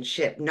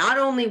relationship, not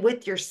only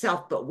with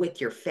yourself, but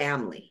with your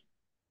family.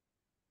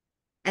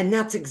 And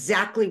that's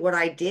exactly what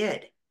I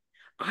did.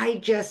 I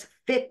just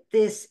fit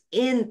this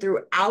in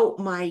throughout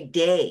my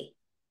day.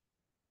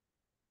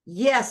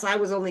 Yes, I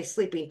was only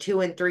sleeping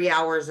 2 and 3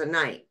 hours a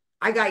night.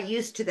 I got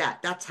used to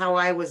that. That's how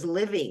I was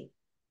living.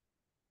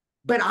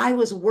 But I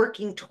was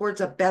working towards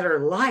a better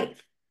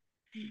life.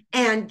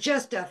 And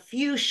just a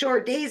few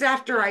short days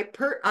after I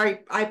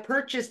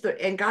purchased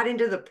and got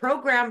into the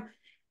program,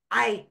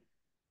 I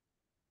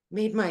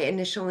made my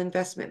initial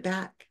investment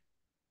back.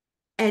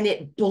 And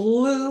it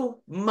blew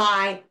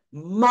my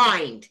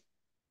mind.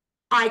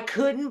 I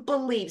couldn't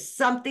believe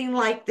something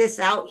like this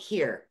out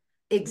here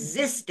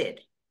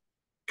existed.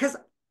 Because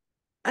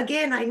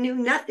again, I knew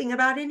nothing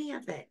about any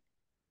of it.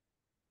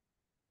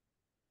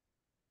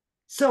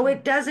 So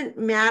it doesn't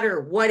matter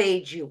what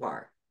age you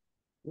are,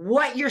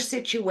 what your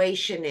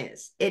situation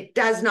is. It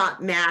does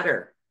not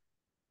matter.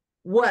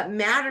 What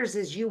matters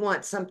is you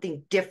want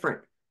something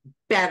different,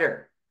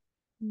 better.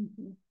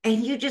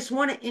 And you just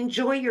want to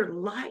enjoy your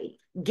life.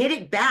 Get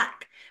it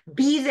back.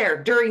 Be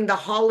there during the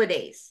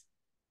holidays.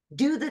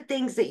 Do the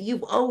things that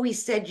you've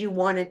always said you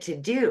wanted to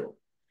do.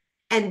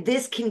 And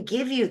this can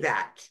give you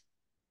that.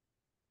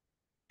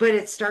 But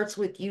it starts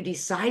with you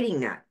deciding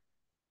that.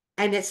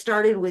 And it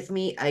started with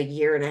me a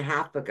year and a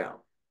half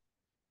ago.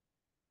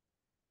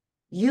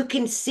 You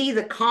can see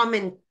the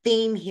common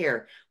theme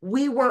here.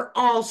 We were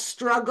all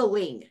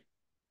struggling.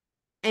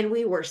 And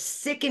we were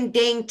sick and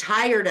dang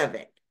tired of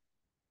it.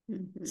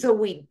 So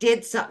we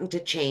did something to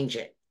change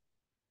it.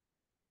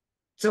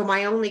 So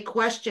my only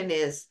question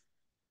is,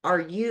 are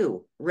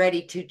you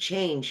ready to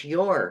change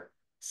your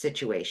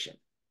situation?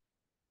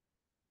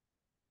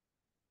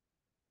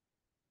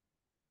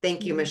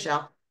 Thank you,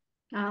 Michelle.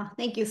 Oh,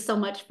 thank you so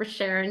much for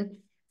sharing.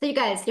 So you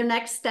guys, your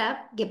next step,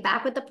 get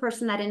back with the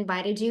person that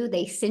invited you.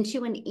 They sent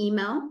you an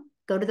email.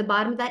 Go to the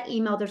bottom of that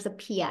email, there's a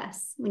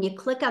PS. When you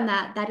click on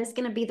that, that is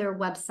going to be their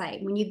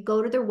website. When you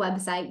go to their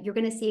website, you're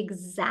going to see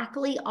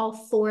exactly all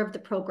 4 of the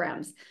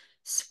programs.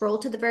 Scroll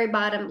to the very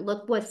bottom,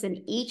 look what's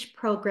in each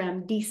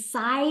program,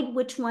 decide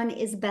which one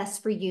is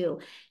best for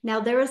you. Now,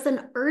 there is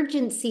an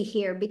urgency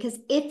here because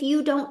if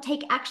you don't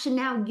take action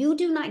now, you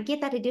do not get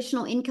that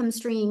additional income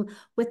stream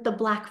with the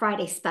Black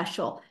Friday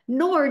special,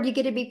 nor do you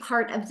get to be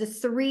part of the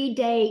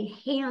 3-day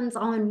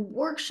hands-on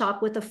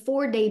workshop with a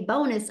 4-day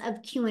bonus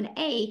of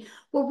Q&A,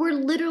 where we're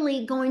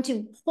literally going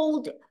to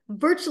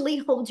virtually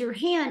hold your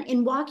hand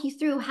and walk you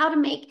through how to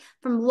make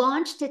from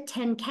launch to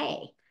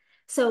 10K.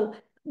 So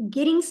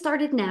getting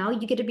started now,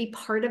 you get to be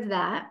part of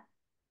that.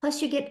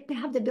 Plus you get to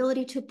have the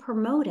ability to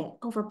promote it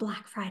over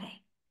Black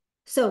Friday.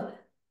 So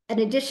an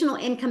additional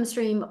income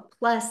stream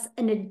plus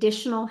an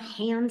additional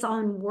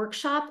hands-on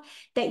workshop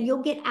that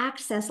you'll get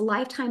access,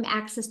 lifetime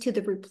access to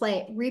the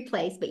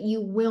replays, but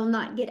you will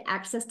not get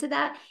access to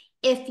that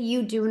if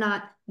you do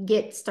not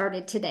get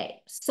started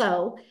today.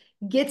 So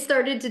get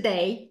started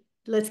today.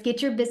 Let's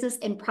get your business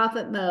in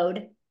profit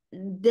mode.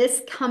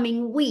 this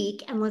coming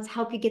week, and let's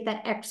help you get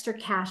that extra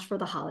cash for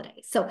the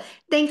holidays. So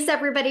thanks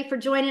everybody for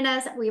joining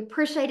us. We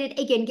appreciate it.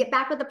 Again, get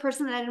back with the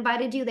person that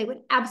invited you. They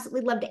would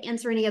absolutely love to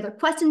answer any other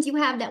questions you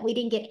have that we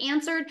didn't get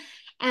answered.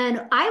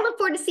 And I look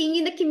forward to seeing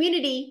you in the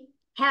community.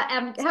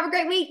 Have a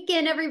great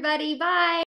weekend, everybody. Bye.